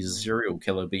Todd, he's a serial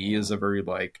killer, but he is a very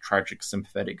like tragic,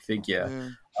 sympathetic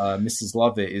figure. Mrs.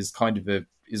 Lovett is kind of a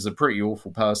pretty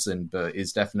awful person, but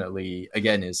is definitely,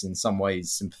 again, is in some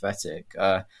ways sympathetic.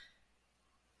 How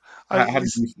do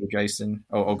you feel, Jason?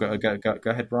 Go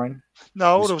ahead, Brian.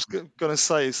 No, what I was going to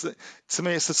say is that, to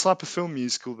me, it's the type of film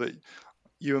musical that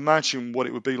you imagine what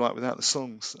it would be like without the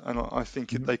songs, and I think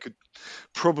they could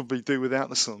probably do without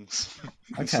the songs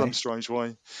in some strange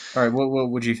way. All right,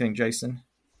 what would you think, Jason?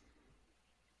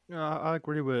 I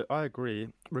agree.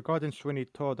 Regarding Sweeney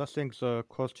Todd, I think the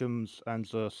costumes and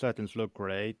the settings look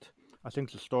great. I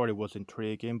think the story was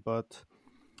intriguing, but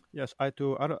yes, I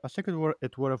do. I think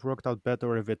it would have worked out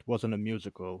better if it wasn't a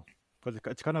musical, because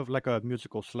it's kind of like a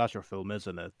musical slasher film,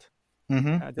 isn't it?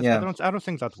 Mm-hmm. I don't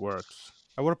think that works.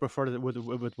 I would have preferred it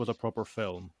if it was a proper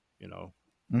film,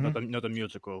 not a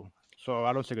musical. So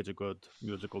I don't think it's a good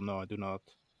musical. No, I do not.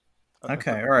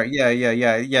 Okay, all right, yeah.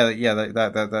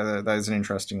 That is an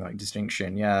interesting like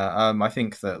distinction. Yeah, I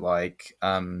think that like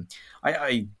I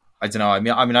don't know. I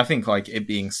mean, I think like it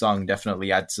being sung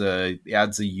definitely adds a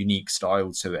unique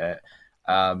style to it.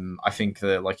 I think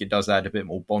that like it does add a bit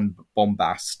more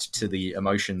bombast to the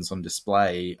emotions on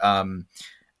display.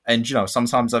 And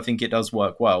sometimes I think it does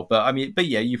work well. But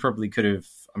yeah, you probably could have.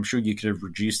 I'm sure you could have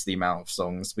reduced the amount of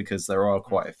songs, because there are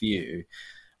quite a few.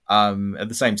 At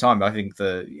the same time, I think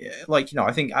that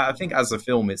I think as a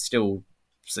film it's still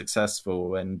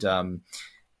successful, and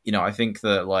I think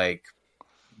that like.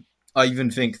 I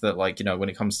even think that like when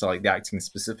it comes to like the acting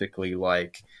specifically,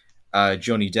 like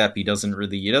Johnny Depp, he doesn't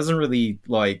really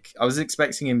like. I was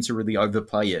expecting him to really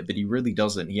overplay it, but he really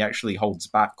doesn't. He actually holds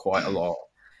back quite a lot,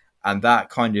 and that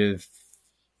kind of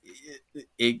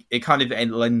it kind of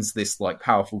lends this like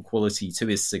powerful quality to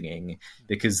his singing,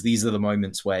 because these are the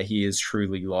moments where he is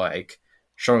truly like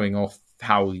showing off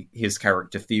how his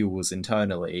character feels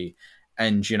internally.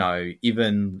 And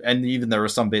even there are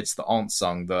some bits that aren't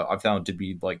sung that I found to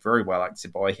be like very well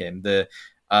acted by him. The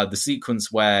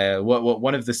sequence where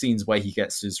one of the scenes where he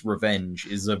gets his revenge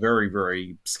is a very,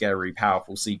 very scary,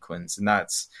 powerful sequence, and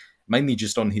that's mainly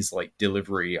just on his like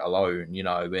delivery alone,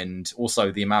 and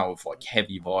also the amount of like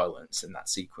heavy violence in that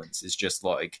sequence is just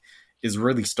like is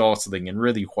really startling and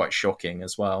really quite shocking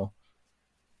as well.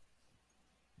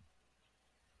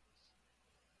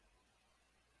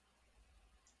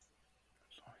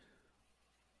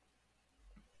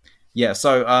 Yeah,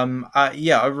 so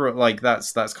overall, like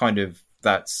that's kind of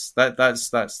that's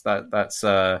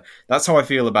how I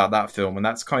feel about that film, and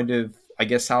that's kind of I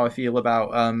guess how I feel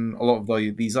about a lot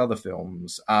of these other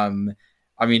films.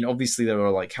 I mean, obviously there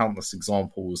are like countless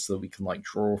examples that we can like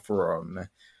draw from,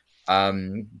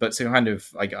 but to kind of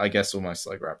I guess almost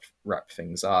like wrap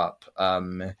things up,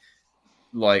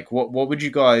 like what would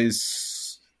you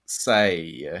guys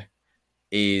say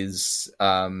is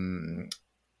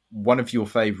one of your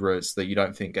favorites that you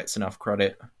don't think gets enough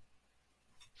credit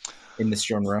in this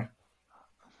genre?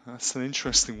 That's an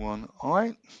interesting one.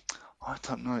 I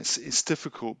don't know. It's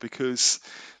difficult, because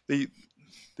the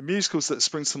musicals that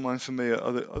spring to mind for me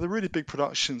are the really big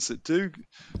productions that do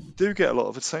get a lot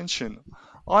of attention.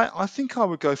 I think I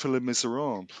would go for Les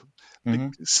Miserables,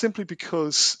 simply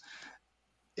because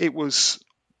it was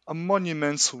a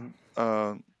monumental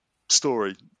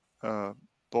story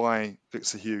by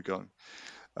Victor Hugo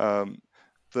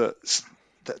that's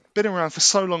been around for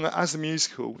so long as a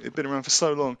musical. It'd been around for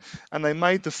so long, and they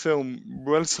made the film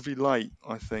relatively late,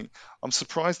 I think. I'm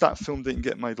surprised that film didn't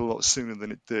get made a lot sooner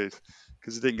than it did,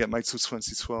 because it didn't get made till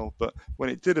 2012. But when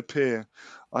it did appear,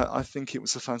 I think it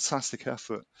was a fantastic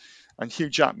effort. And Hugh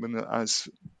Jackman as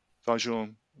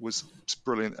Valjean was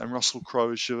brilliant, and Russell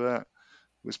Crowe as Javert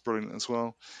was brilliant as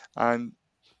well. And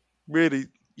really,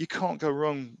 you can't go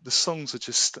wrong. The songs are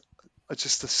just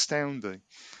astounding,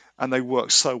 and they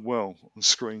work so well on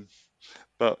screen.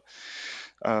 But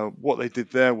what they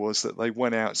did there was that they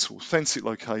went out to authentic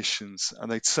locations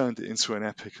and they turned it into an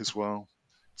epic as well.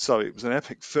 So it was an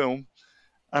epic film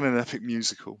and an epic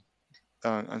musical.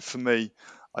 And for me,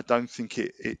 I don't think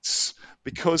it's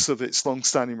because of its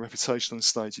long-standing reputation on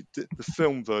stage. The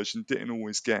film version didn't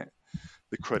always get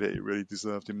the credit it really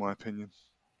deserved, in my opinion.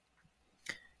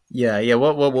 Yeah.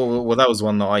 Well, that was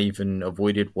one that I even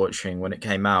avoided watching when it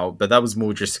came out, but that was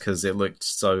more just because it looked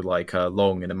so like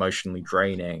long and emotionally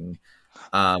draining.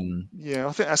 Yeah,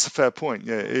 I think that's a fair point.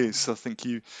 Yeah, it is. I think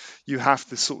you have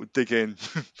to sort of dig in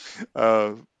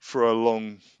for a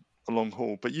long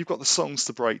haul, but you've got the songs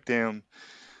to break down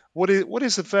what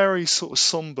is a very sort of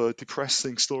somber,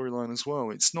 depressing storyline as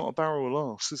well. It's not a barrel of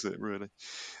laughs, is it really?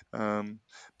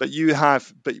 But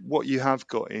what you have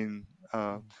got in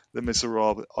Les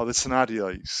Miserables are the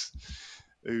Thénardiers,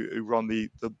 who run the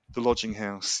lodging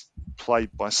house, played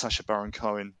by Sacha Baron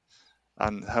Cohen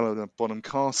and Helena Bonham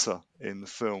Carter in the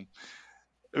film,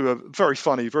 who are very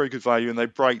funny, very good value, and they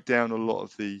break down a lot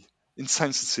of the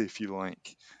intensity, if you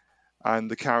like, and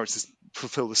the characters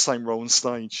fulfill the same role on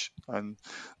stage, and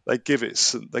they give it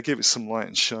some light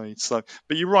and shade. So,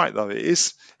 but you're right though, it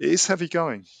is heavy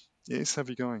going. It is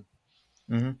heavy going.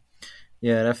 Mm-hmm.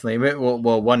 Yeah, definitely.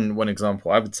 Well, one example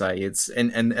I would say it's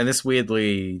and this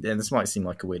weirdly, and this might seem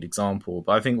like a weird example,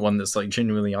 but I think one that's like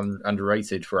genuinely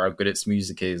underrated for how good its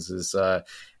music is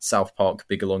South Park: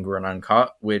 Bigger, Longer, and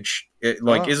Uncut, which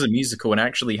is a musical and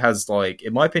actually has, like,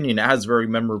 in my opinion, it has very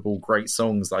memorable, great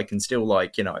songs that I can still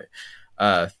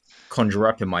conjure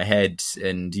up in my head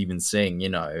and even sing,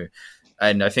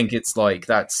 And I think it's like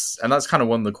that's kind of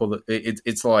one of the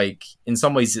it's like in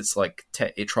some ways it's like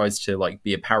it tries to like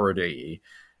be a parody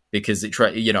because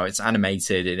it's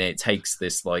animated and it takes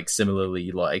this like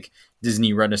similarly like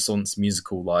Disney Renaissance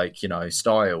musical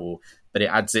style, but it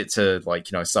adds it to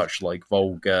such like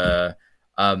vulgar,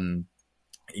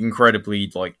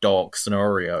 incredibly like dark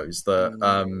scenarios that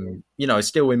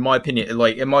still in my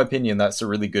opinion that's a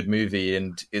really good movie,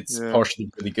 and it's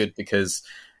partially really good because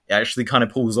it actually kind of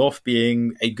pulls off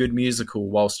being a good musical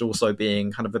whilst also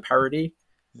being kind of a parody.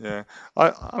 Yeah,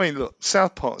 I mean, look,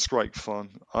 South Park's great fun.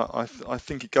 I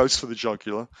think it goes for the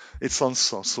jugular. It's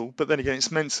unsubtle, but then again,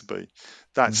 it's meant to be.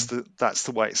 That's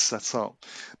the way it's set up.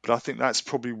 But I think that's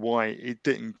probably why it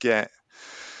didn't get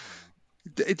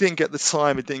the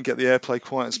time, it didn't get the airplay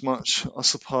quite as much, I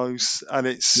suppose. And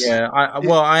it's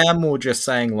I am more just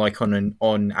saying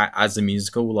on as a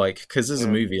musical, because as a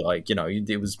movie,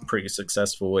 it was pretty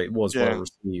successul. It was well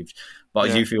received,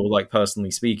 but I do feel like,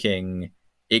 personally speaking,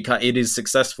 it is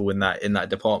successful in that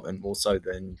department more so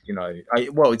than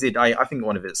it did. I think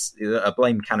one of its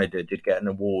Blame Canada did get an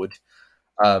award,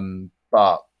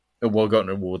 but. Well, got an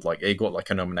award, it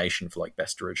got a nomination for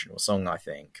best original song, I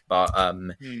think. But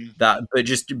but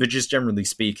just generally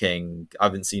speaking, I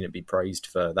haven't seen it be praised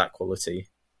for that quality.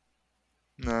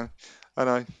 No, I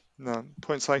know. No,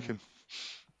 point taken.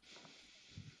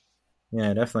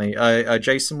 Yeah, definitely.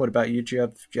 Jason, what about you? Do you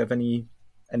have any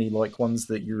ones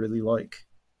that you really like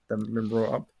that have been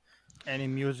brought up? Any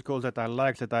musicals that I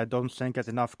like that I don't think get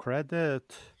enough credit?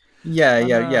 Yeah,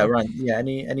 right. Yeah,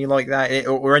 any like that,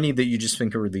 or any that you just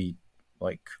think are really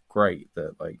great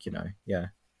that yeah.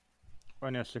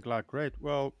 When you think great,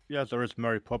 well, yes, there is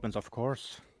Mary Poppins, of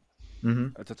course.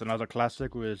 Mm-hmm. It's another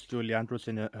classic with Julie Andrews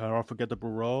in her unforgettable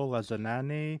role as a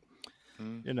nanny.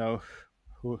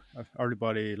 Who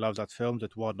everybody loves that film.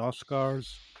 That won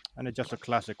Oscars, and it's just a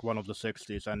classic, one of the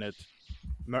 '60s, and it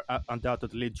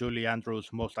undoubtedly Julie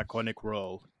Andrews' most iconic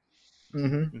role.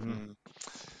 Mm-hmm. Mm-hmm.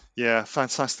 Yeah,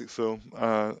 fantastic film,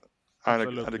 and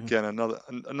again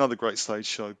another great stage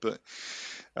show. But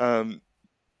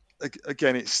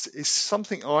again, it's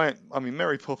something I mean,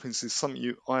 Mary Poppins is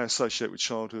something I associate with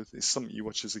childhood. It's something you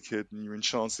watch as a kid and you're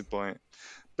enchanted by it,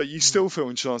 but you still feel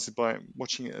enchanted by it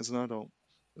watching it as an adult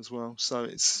as well. So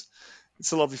it's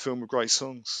a lovely film with great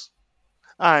songs,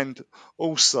 and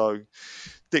also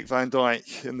Dick Van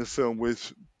Dyke in the film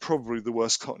with probably the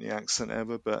worst Cockney accent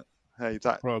ever, but hey,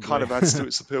 that kind of adds to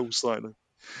its appeal slightly.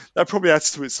 that probably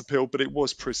adds to its appeal, but it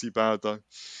was pretty bad though.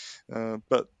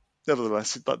 But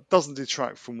nevertheless, that doesn't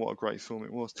detract from what a great film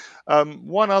it was.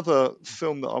 One other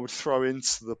film that I would throw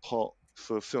into the pot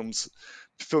for film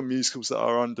musicals that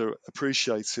are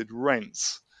underappreciated, Rent,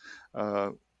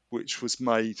 which was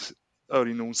made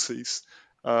early noughties.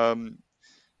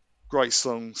 Great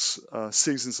songs,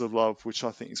 Seasons of Love, which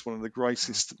I think is one of the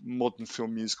greatest modern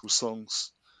film musical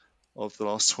songs of the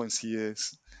last 20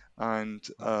 years, and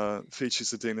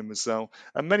features Idina Menzel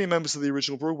and many members of the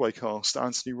original Broadway cast.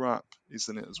 Anthony Rapp is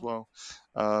in it as well.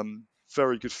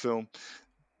 Very good film.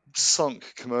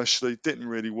 Sunk commercially, didn't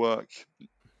really work,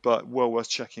 but well worth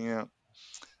checking out.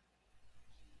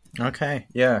 Okay,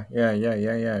 yeah,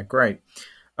 great.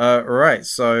 Right,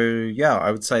 so yeah,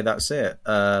 I would say that's it.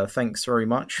 Thanks very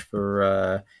much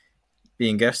for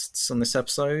being guests on this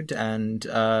episode, and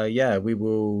yeah, we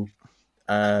will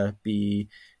be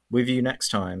with you next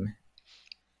time.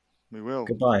 We will.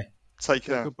 Goodbye. Take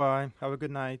care. Goodbye. Have a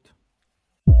good night.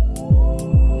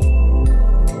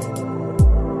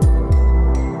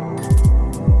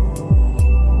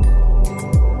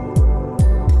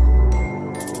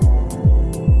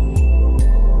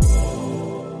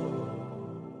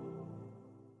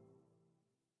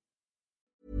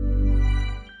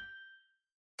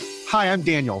 Hi, I'm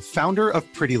Daniel, founder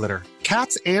of Pretty Litter.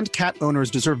 Cats and cat owners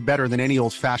deserve better than any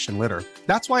old-fashioned litter.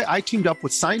 That's why I teamed up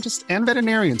with scientists and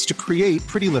veterinarians to create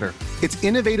Pretty Litter. Its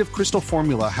innovative crystal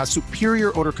formula has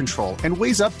superior odor control and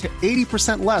weighs up to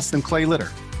 80% less than clay litter.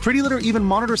 Pretty Litter even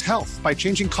monitors health by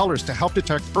changing colors to help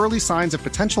detect early signs of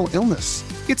potential illness.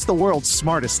 It's the world's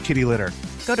smartest kitty litter.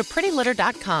 Go to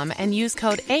prettylitter.com and use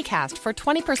code ACAST for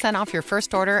 20% off your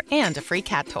first order and a free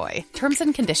cat toy. Terms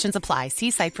and conditions apply.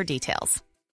 See site for details.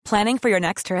 Planning for your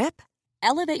next trip?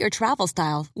 Elevate your travel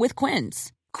style with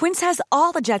Quince. Quince has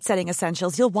all the jet-setting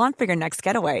essentials you'll want for your next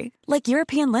getaway, like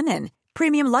European linen,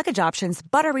 premium luggage options,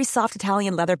 buttery soft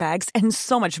Italian leather bags, and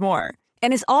so much more.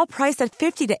 And is all priced at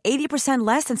 50 to 80%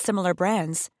 less than similar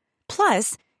brands.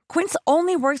 Plus, Quince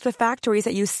only works with factories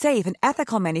that use safe and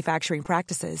ethical manufacturing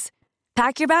practices.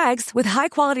 Pack your bags with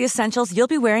high-quality essentials you'll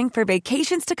be wearing for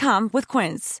vacations to come with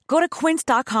Quince. Go to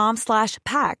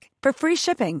quince.com/pack for free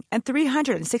shipping and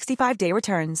 365-day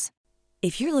returns.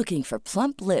 If you're looking for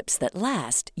plump lips that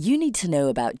last, you need to know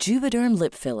about Juvederm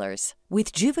lip fillers.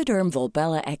 With Juvederm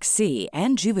Volbella XC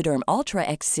and Juvederm Ultra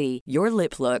XC, your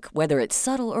lip look, whether it's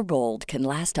subtle or bold, can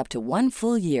last up to 1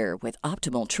 full year with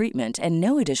optimal treatment and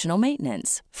no additional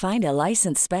maintenance. Find a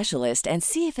licensed specialist and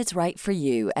see if it's right for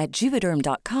you at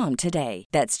Juvederm.com today.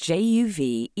 That's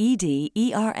JUVEDERM.com.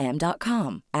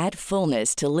 Add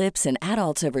fullness to lips in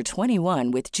adults over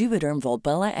 21 with Juvederm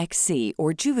Volbella XC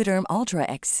or Juvederm Ultra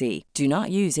XC. Do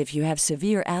not use if you have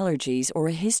severe allergies or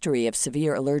a history of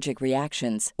severe allergic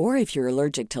reactions, or if you're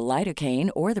allergic to lidocaine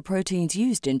or the proteins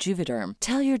used in Juvederm.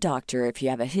 Tell your doctor if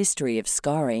you have a history of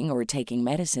scarring or taking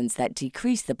medicines that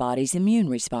decrease the body's immune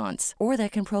response or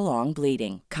that can prolong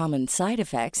bleeding. Common side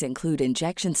effects include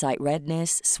injection site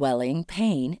redness, swelling,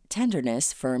 pain,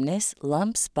 tenderness, firmness,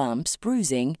 lumps, bumps,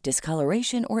 bruising,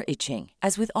 discoloration, or itching.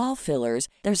 As with all fillers,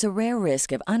 there's a rare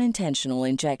risk of unintentional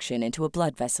injection into a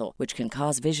blood vessel, which can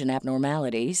cause vision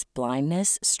abnormalities,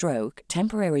 blindness, stroke,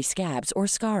 temporary scabs, or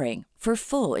scarring. For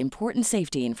full, important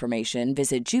safety information,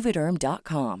 visit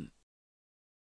Juvederm.com.